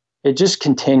it, it just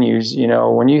continues.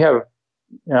 When you have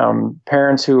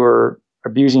parents who are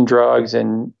abusing drugs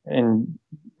and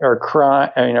are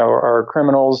are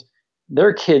criminals,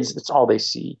 their kids, that's all they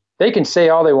see. They can say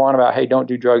all they want about, hey, don't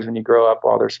do drugs when you grow up,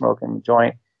 while they're smoking a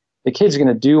joint. The kid's going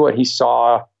to do what he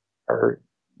saw, or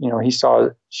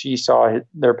she saw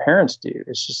their parents do.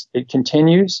 It's just, it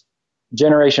continues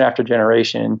generation after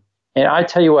generation. And I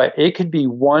tell you what, it could be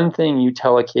one thing you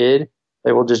tell a kid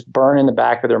that will just burn in the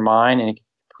back of their mind, and it can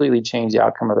completely change the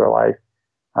outcome of their life.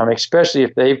 Especially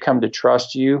if they've come to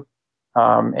trust you,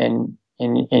 and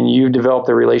you've developed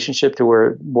a relationship to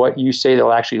where what you say,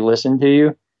 they'll actually listen to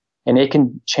you, and it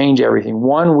can change everything.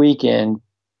 One weekend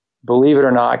believe it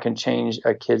or not, can change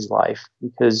a kid's life.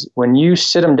 Because when you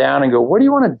sit them down and go, what do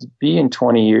you want to be in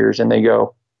 20 years? And they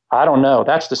go, I don't know.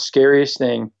 That's the scariest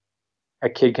thing a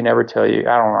kid can ever tell you.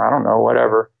 I don't know,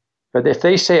 whatever. But if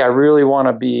they say, I really want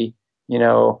to be,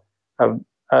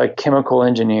 a chemical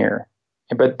engineer,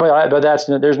 but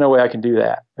there's no way I can do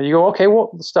that. But you go, okay,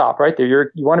 well, stop right there.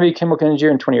 You want to be a chemical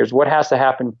engineer in 20 years. What has to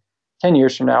happen 10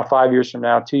 years from now, 5 years from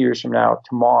now, 2 years from now,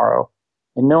 tomorrow?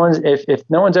 And if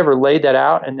no one's ever laid that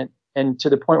out and to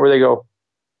the point where they go,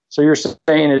 so you're saying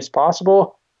it's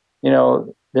possible,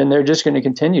 then they're just going to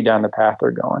continue down the path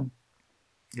they're going.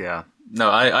 Yeah, no,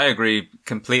 I agree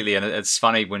completely. And it's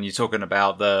funny when you're talking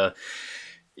about the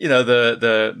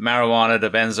marijuana, the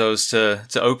benzos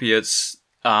to opiates.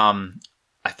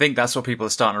 I think that's what people are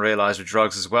starting to realize with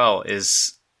drugs as well,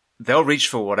 is they'll reach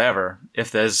for whatever if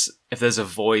there's a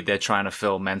void they're trying to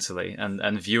fill mentally,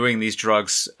 and viewing these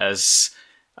drugs as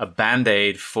a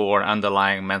band-aid for an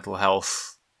underlying mental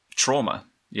health trauma,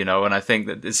 and I think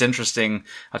that it's interesting.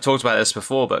 I've talked about this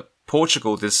before, but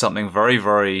Portugal did something very,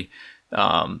 very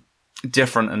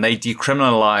different, and they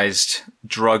decriminalized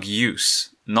drug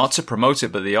use, not to promote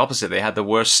it, but the opposite. They had the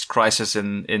worst crisis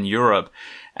in Europe.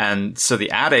 And so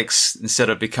the addicts, instead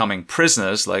of becoming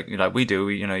prisoners like we do,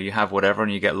 you have whatever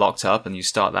and you get locked up and you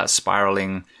start that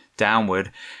spiraling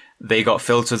downward, they got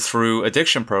filtered through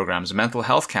addiction programs, mental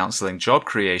health counseling, job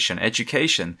creation,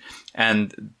 education.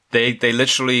 And they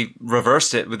literally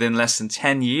reversed it within less than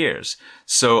 10 years.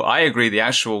 So I agree the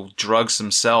actual drugs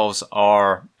themselves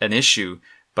are an issue.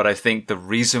 But I think the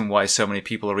reason why so many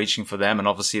people are reaching for them, and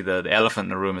obviously the elephant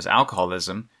in the room is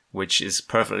alcoholism, which is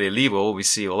perfectly illegal. We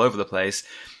see all over the place.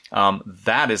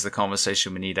 That is the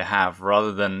conversation we need to have,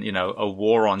 rather than, a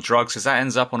war on drugs, because that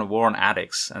ends up on a war on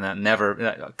addicts. And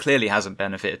that clearly hasn't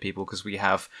benefited people, because we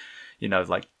have,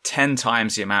 like 10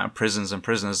 times the amount of prisons and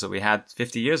prisoners that we had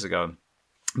 50 years ago.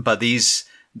 But these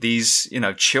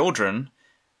children,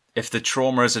 if the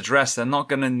trauma is addressed, they're not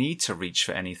going to need to reach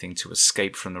for anything to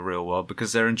escape from the real world,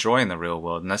 because they're enjoying the real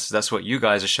world. And that's what you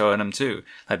guys are showing them too.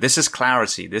 Like, this is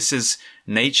clarity. This is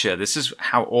nature. This is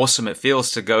how awesome it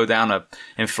feels to go down a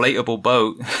inflatable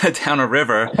boat down a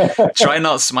river. Try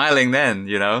not smiling then,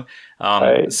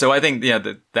 Right. So I think,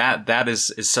 that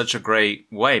is such a great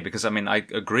way, because I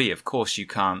agree. Of course you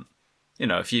can't,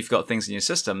 if you've got things in your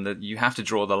system, that you have to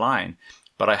draw the line.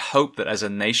 But I hope that as a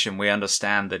nation, we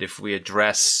understand that if we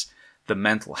address the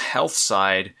mental health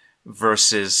side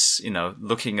versus,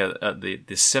 looking at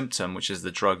the symptom, which is the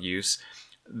drug use,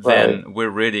 then right, we're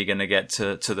really going to get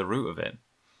to the root of it.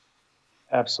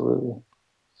 Absolutely.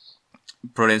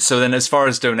 Brilliant. So then as far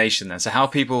as donation then, so how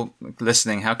people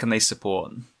listening, how can they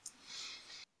support?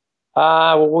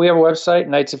 Well, we have a website,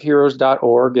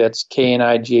 knightsofheroes.org. That's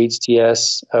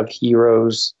KNIGHTS of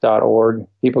heroes.org.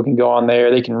 People can go on there.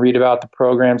 They can read about the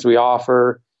programs we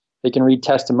offer. They can read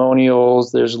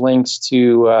testimonials. There's links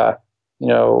to,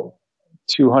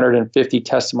 250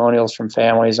 testimonials from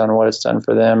families on what it's done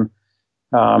for them.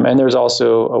 And there's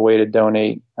also a way to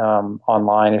donate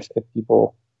online if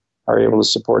people are able to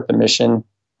support the mission.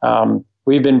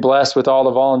 We've been blessed with all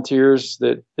the volunteers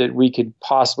that we could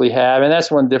possibly have. And that's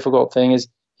one difficult thing, is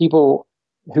people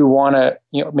who want to,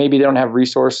 maybe they don't have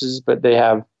resources, but they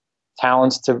have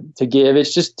talents to give.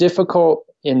 It's just difficult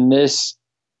in this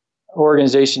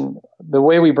organization. The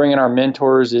way we bring in our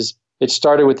mentors is, it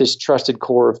started with this trusted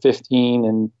core of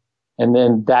 15, and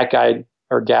then that guy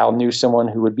or gal knew someone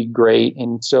who would be great.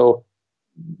 And so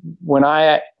when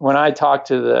I talk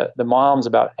to the moms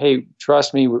about, hey,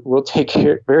 trust me, we'll take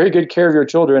very good care of your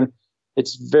children,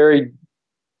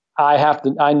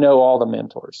 I know all the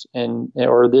mentors,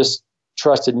 or this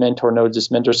trusted mentor knows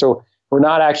this mentor. So we're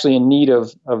not actually in need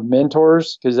of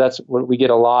mentors, because that's what we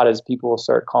get a lot, is people will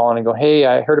start calling and go, hey,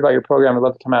 I heard about your program, I'd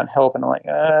love to come out and help. And I'm like,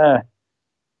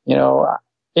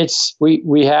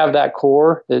 we have that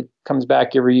core that comes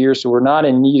back every year. So we're not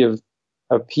in need of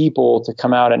people to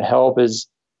come out and help. As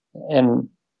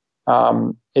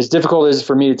difficult as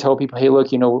for me to tell people, hey,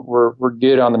 look, we're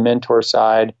good on the mentor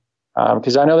side,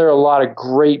 because I know there are a lot of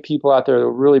great people out there that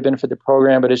really benefit the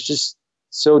program, but it's just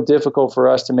so difficult for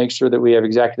us to make sure that we have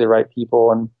exactly the right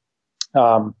people.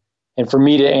 And for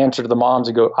me to answer to the moms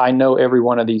and go, I know every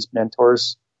one of these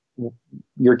mentors,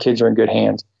 your kids are in good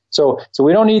hands. So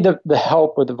we don't need the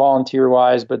help with the volunteer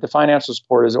wise, but the financial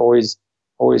support is always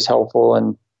helpful.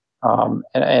 And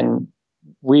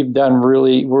we've done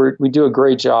we do a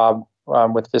great job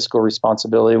with fiscal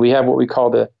responsibility. We have what we call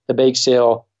the bake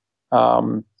sale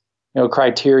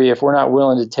criteria. If we're not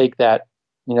willing to take that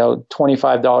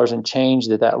 $25 and change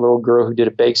that little girl who did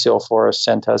a bake sale for us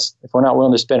sent us, if we're not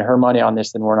willing to spend her money on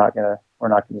this, then we're not gonna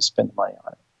spend the money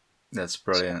on it. That's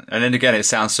brilliant. And then again, it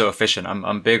sounds so efficient.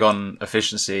 I'm big on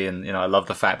efficiency, and I love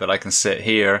the fact that I can sit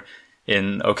here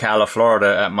in Ocala,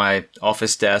 Florida at my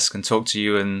office desk and talk to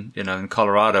you in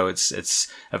Colorado.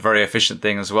 It's a very efficient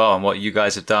thing as well. And what you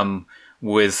guys have done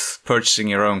with purchasing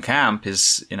your own camp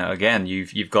is, again,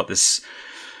 you've got this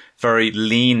very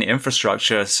lean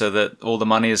infrastructure so that all the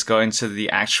money is going to the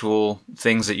actual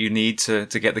things that you need to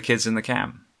get the kids in the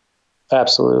camp.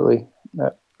 Absolutely. Yeah.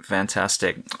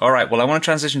 Fantastic. All right. Well, I want to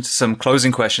transition to some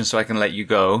closing questions so I can let you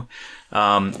go.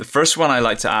 The first one I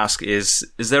like to ask is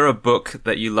there a book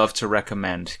that you love to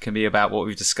recommend? It can be about what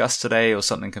we've discussed today or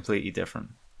something completely different.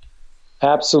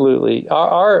 Absolutely.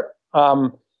 I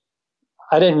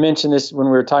didn't mention this when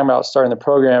we were talking about starting the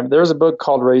program. There was a book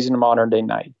called Raising a Modern Day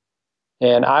Knight.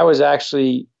 And I was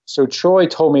so Troy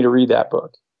told me to read that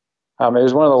book. It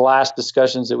was one of the last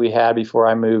discussions that we had before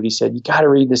I moved. He said, you got to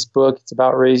read this book. It's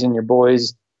about raising your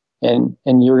boys. And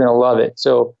you're going to love it.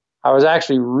 So I was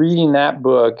actually reading that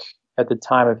book at the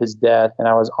time of his death, and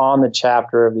I was on the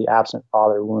chapter of the absent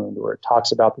father wound, where it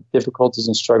talks about the difficulties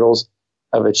and struggles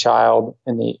of a child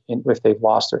if they've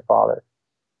lost their father.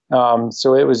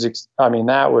 So it was,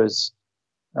 that was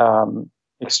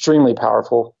extremely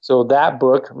powerful. So that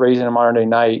book, Raising a Modern Day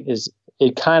Knight,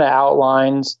 it kind of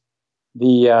outlines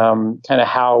the kind of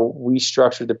how we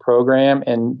structured the program,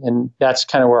 and that's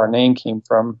kind of where our name came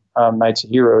from, Knights of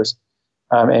Heroes,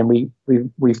 and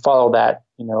we follow that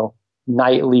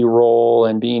knightly role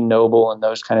and being noble and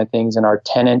those kind of things, and our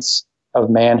tenets of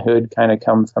manhood kind of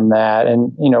come from that,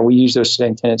 and we use those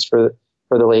same tenets for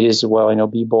the ladies as well.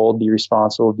 Be bold, be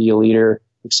responsible, be a leader,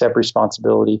 accept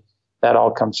responsibility. That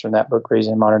all comes from that book,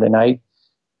 Raising a Modern Day Knight.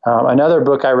 Another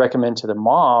book I recommend to the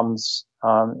moms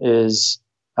is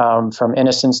From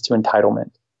Innocence to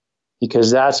Entitlement,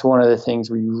 because that's one of the things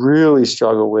we really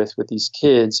struggle with these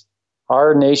kids.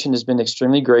 Our nation has been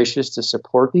extremely gracious to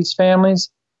support these families.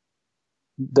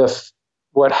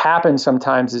 What happens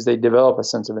sometimes is they develop a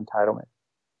sense of entitlement.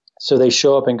 So they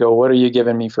show up and go, what are you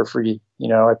giving me for free,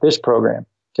 at this program?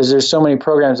 Because there's so many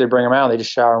programs they bring them out, they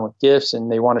just shower them with gifts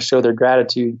and they want to show their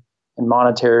gratitude in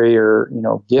monetary or,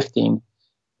 gifting.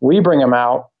 We bring them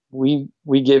out.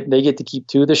 They get to keep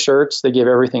 2 of the shirts. They give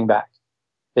everything back.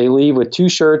 They leave with 2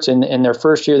 shirts, and in their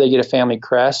first year, they get a family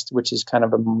crest, which is kind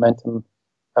of a momentum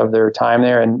of their time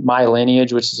there. And My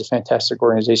Lineage, which is a fantastic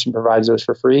organization, provides those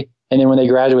for free. And then when they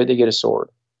graduate, they get a sword.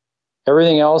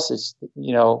 Everything else is,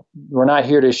 we're not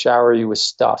here to shower you with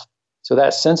stuff. So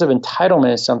that sense of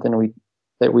entitlement is something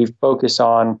that we focus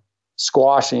on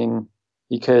squashing,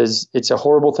 because it's a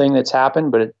horrible thing that's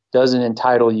happened, but it doesn't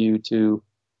entitle you to,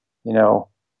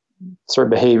 certain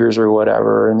behaviors or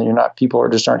whatever. And people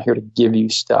aren't here to give you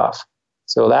stuff.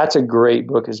 So that's a great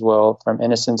book as well, From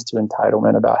Innocence to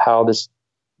Entitlement, about how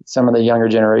some of the younger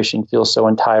generation feels so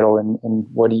entitled, and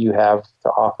what do you have to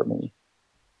offer me?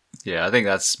 Yeah, I think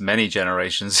that's many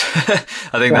generations.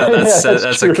 I think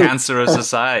that's a cancer of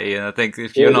society. And I think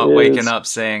if you're not waking up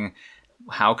saying,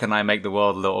 how can I make the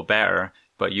world a little better?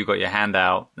 But you got your hand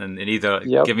out and either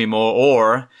give me more,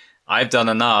 or I've done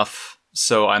enough,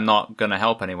 so I'm not going to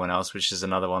help anyone else, which is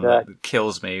another one that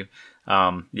kills me.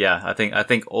 I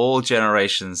think all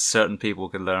generations, certain people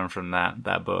could learn from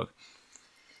that book.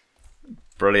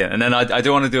 Brilliant. And then I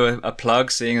do want to do a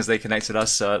plug, seeing as they connected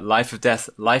us. Life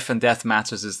and Death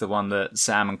Matters is the one that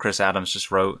Sam and Chris Adams just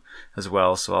wrote as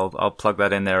well. So I'll plug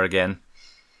that in there again.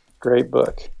 Great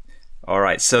book. All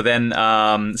right. So then,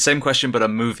 same question, but a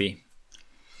movie.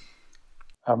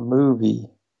 A movie.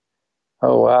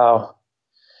 Oh, wow.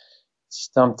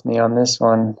 Stumped me on this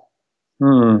one.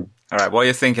 All right. While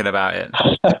you're thinking about it.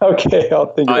 Okay.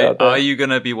 I'll think about that. Are you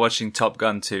going to be watching Top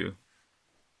Gun 2?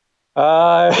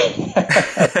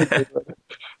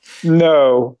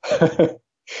 No.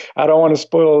 I don't want to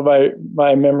spoil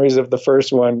my memories of the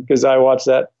first one, because I watched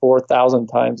that 4,000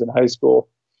 times in high school,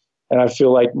 and I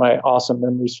feel like my awesome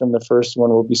memories from the first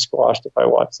one will be squashed if I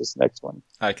watch this next one.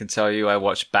 I can tell you I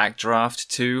watched Backdraft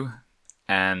 2,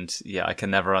 and I can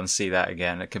never unsee that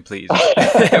again. It completely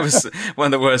it was one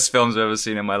of the worst films I've ever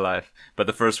seen in my life, but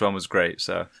the first one was great.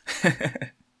 So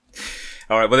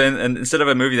all right, well then, and instead of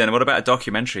a movie then, what about a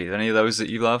documentary? Are there any of those that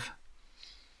you love?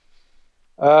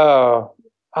 Oh,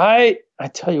 I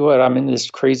tell you what, I'm in this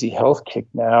crazy health kick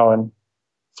now, and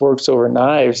Forks Over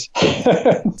Knives.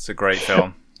 It's a great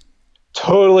film.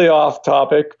 Totally off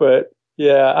topic, but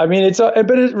yeah, I mean, but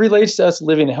it relates to us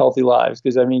living healthy lives,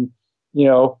 because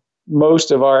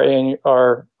most of our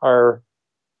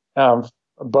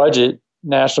budget,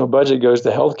 national budget, goes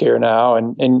to healthcare now,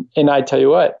 and I tell you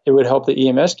what, it would help the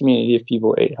EMS community if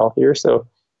people ate healthier. So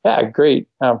yeah, great.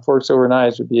 Forks Over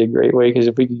Knives would be a great way, because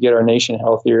if we could get our nation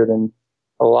healthier, then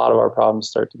a lot of our problems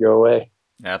start to go away.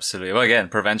 Absolutely. Well, again,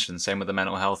 prevention. Same with the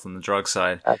mental health and the drug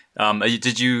side.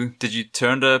 Did you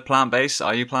turn to plant-based?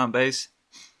 Are you plant-based?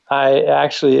 I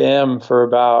actually am for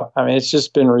about. I mean, it's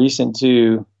just been recent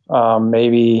too.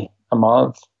 Maybe a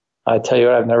month. I tell you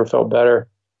what, I've never felt better.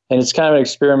 And it's kind of an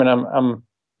experiment. I'm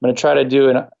going to try to do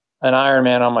an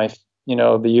Ironman on my,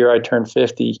 the year I turn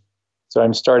 50. So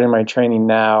I'm starting my training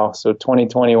now. So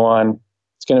 2021,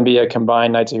 it's going to be a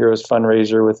combined Knights of Heroes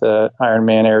fundraiser with a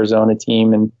Ironman Arizona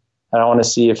team. And I want to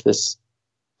see if this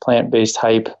plant-based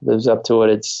hype lives up to what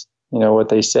it's, what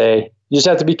they say. You just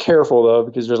have to be careful though,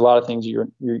 because there's a lot of things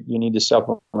you need to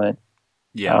supplement.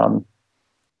 Yeah.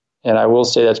 And I will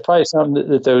say that's probably something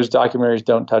that those documentaries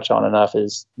don't touch on enough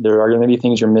is there are going to be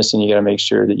things you're missing. You got to make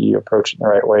sure that you approach it in the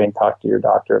right way and talk to your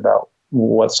doctor about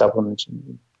what supplements you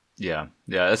need. Yeah.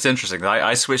 It's interesting.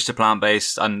 I switched to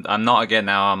plant-based. I'm not again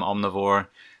now. I'm omnivore.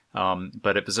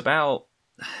 But it was about,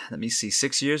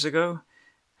 6 years ago.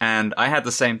 And I had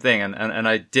the same thing. And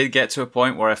I did get to a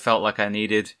point where I felt like I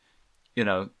needed,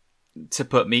 to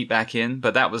put meat back in.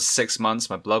 But that was 6 months.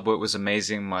 My blood work was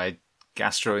amazing. My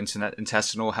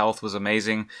gastrointestinal health was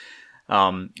amazing.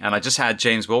 And I just had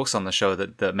James Wilkes on the show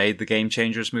that made the Game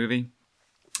Changers movie.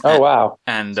 Oh, wow.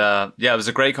 And it was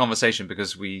a great conversation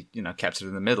because we, kept it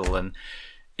in the middle. And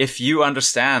if you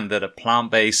understand that a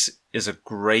plant-based is a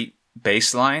great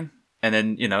baseline, and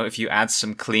then, if you add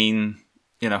some clean,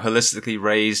 holistically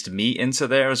raised meat into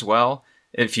there as well,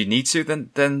 if you need to,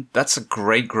 then that's a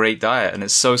great, great diet. And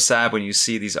it's so sad when you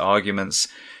see these arguments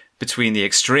between the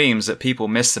extremes that people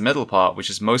miss the middle part, which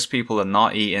is most people are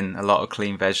not eating a lot of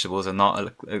clean vegetables and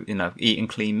not, eating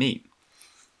clean meat.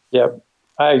 Yep,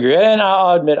 I agree. And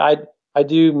I'll admit, I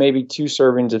do maybe 2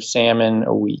 servings of salmon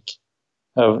a week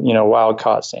of, wild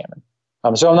caught salmon.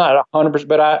 So I'm not 100%,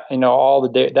 but all the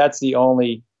day, that's the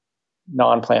only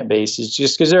non-plant based is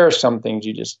just because there are some things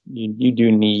you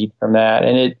do need from that.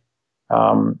 And it,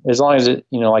 as long as it,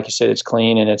 like you said, it's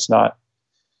clean and it's not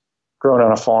grown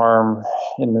on a farm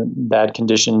in bad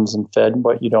conditions and fed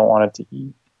what you don't want it to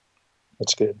eat,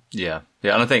 it's good. Yeah.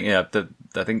 And I think, I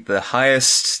think the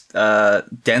highest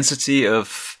density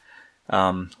of,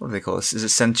 what do they call this? Is it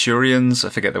centurions? I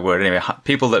forget the word. Anyway,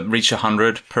 people that reach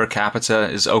 100 per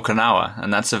capita is Okinawa,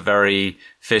 and that's a very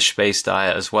fish-based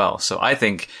diet as well. So I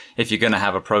think if you're going to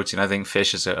have a protein, I think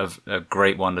fish is a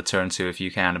great one to turn to if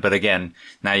you can. But again,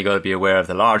 now you got to be aware of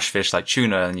the large fish like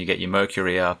tuna, and you get your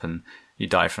mercury up and you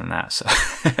die from that. So,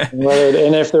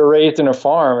 and if they're raised in a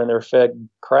farm and they're fed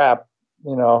crap,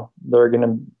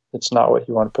 it's not what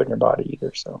you want to put in your body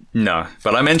either. So no,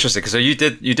 but I'm interested because you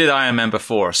did Ironman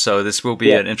before, so this will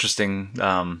be an interesting,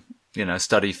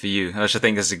 study for you. Which I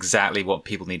think is exactly what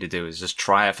people need to do is just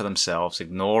try it for themselves,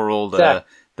 ignore all the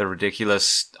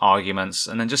ridiculous arguments,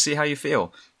 and then just see how you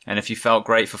feel. And if you felt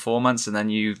great for 4 months and then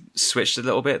you switched a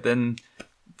little bit, then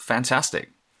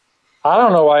fantastic. I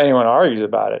don't know why anyone argues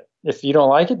about it. If you don't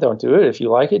like it, don't do it. If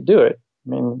you like it, do it. I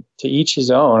mean, to each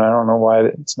his own. I don't know why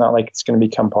it's not like it's going to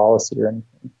become policy or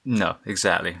anything. No,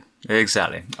 exactly.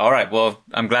 All right. Well,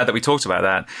 I'm glad that we talked about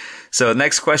that. So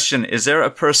next question, is there a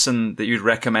person that you'd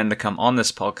recommend to come on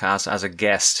this podcast as a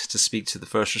guest to speak to the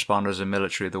first responders and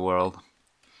military of the world?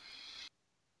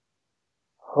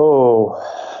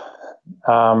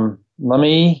 Let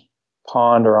me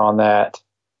ponder on that.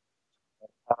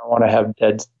 I don't want to have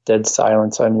dead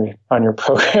silence on your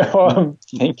program while I'm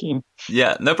thinking.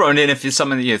 Yeah, no problem. And if it's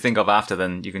something that you think of after,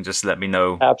 then you can just let me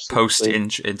know. Absolutely. Post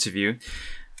interview.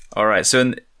 All right.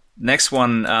 So next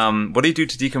one, what do you do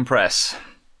to decompress?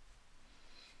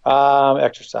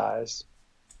 Exercise.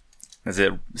 Is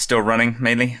it still running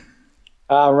mainly?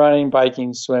 Running,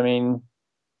 biking, swimming,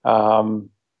 we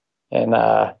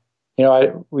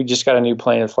just got a new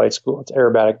plane at flight school. It's an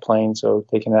aerobatic plane, so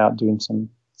taking it out, doing some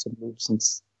moves, and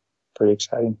it's pretty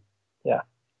exciting. Yeah,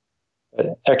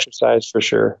 but exercise for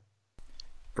sure.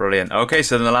 Brilliant. Okay,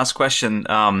 so then the last question.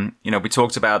 We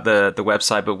talked about the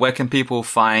website, but where can people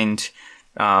find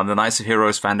the Knights of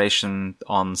Heroes Foundation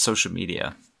on social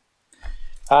media?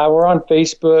 We're on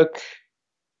Facebook.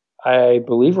 I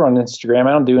believe we're on Instagram.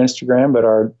 I don't do Instagram, but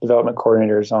our development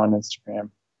coordinator is on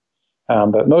Instagram.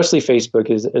 But mostly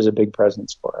Facebook is a big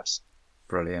presence for us.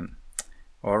 Brilliant.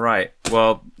 All right.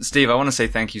 Well, Steve, I want to say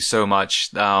thank you so much.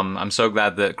 I'm so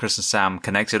glad that Chris and Sam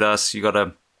connected us. You got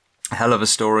a hell of a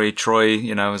story. Troy,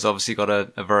 has obviously got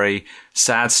a very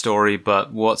sad story,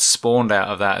 but what spawned out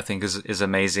of that, I think, is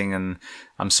amazing. And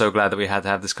I'm so glad that we had to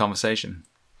have this conversation.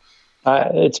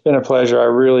 It's been a pleasure. I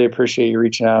really appreciate you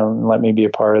reaching out and letting me be a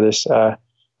part of this.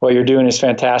 What you're doing is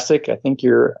fantastic. I think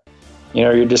you're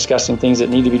discussing things that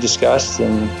need to be discussed,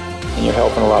 and you're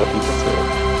helping a lot of people through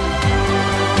it.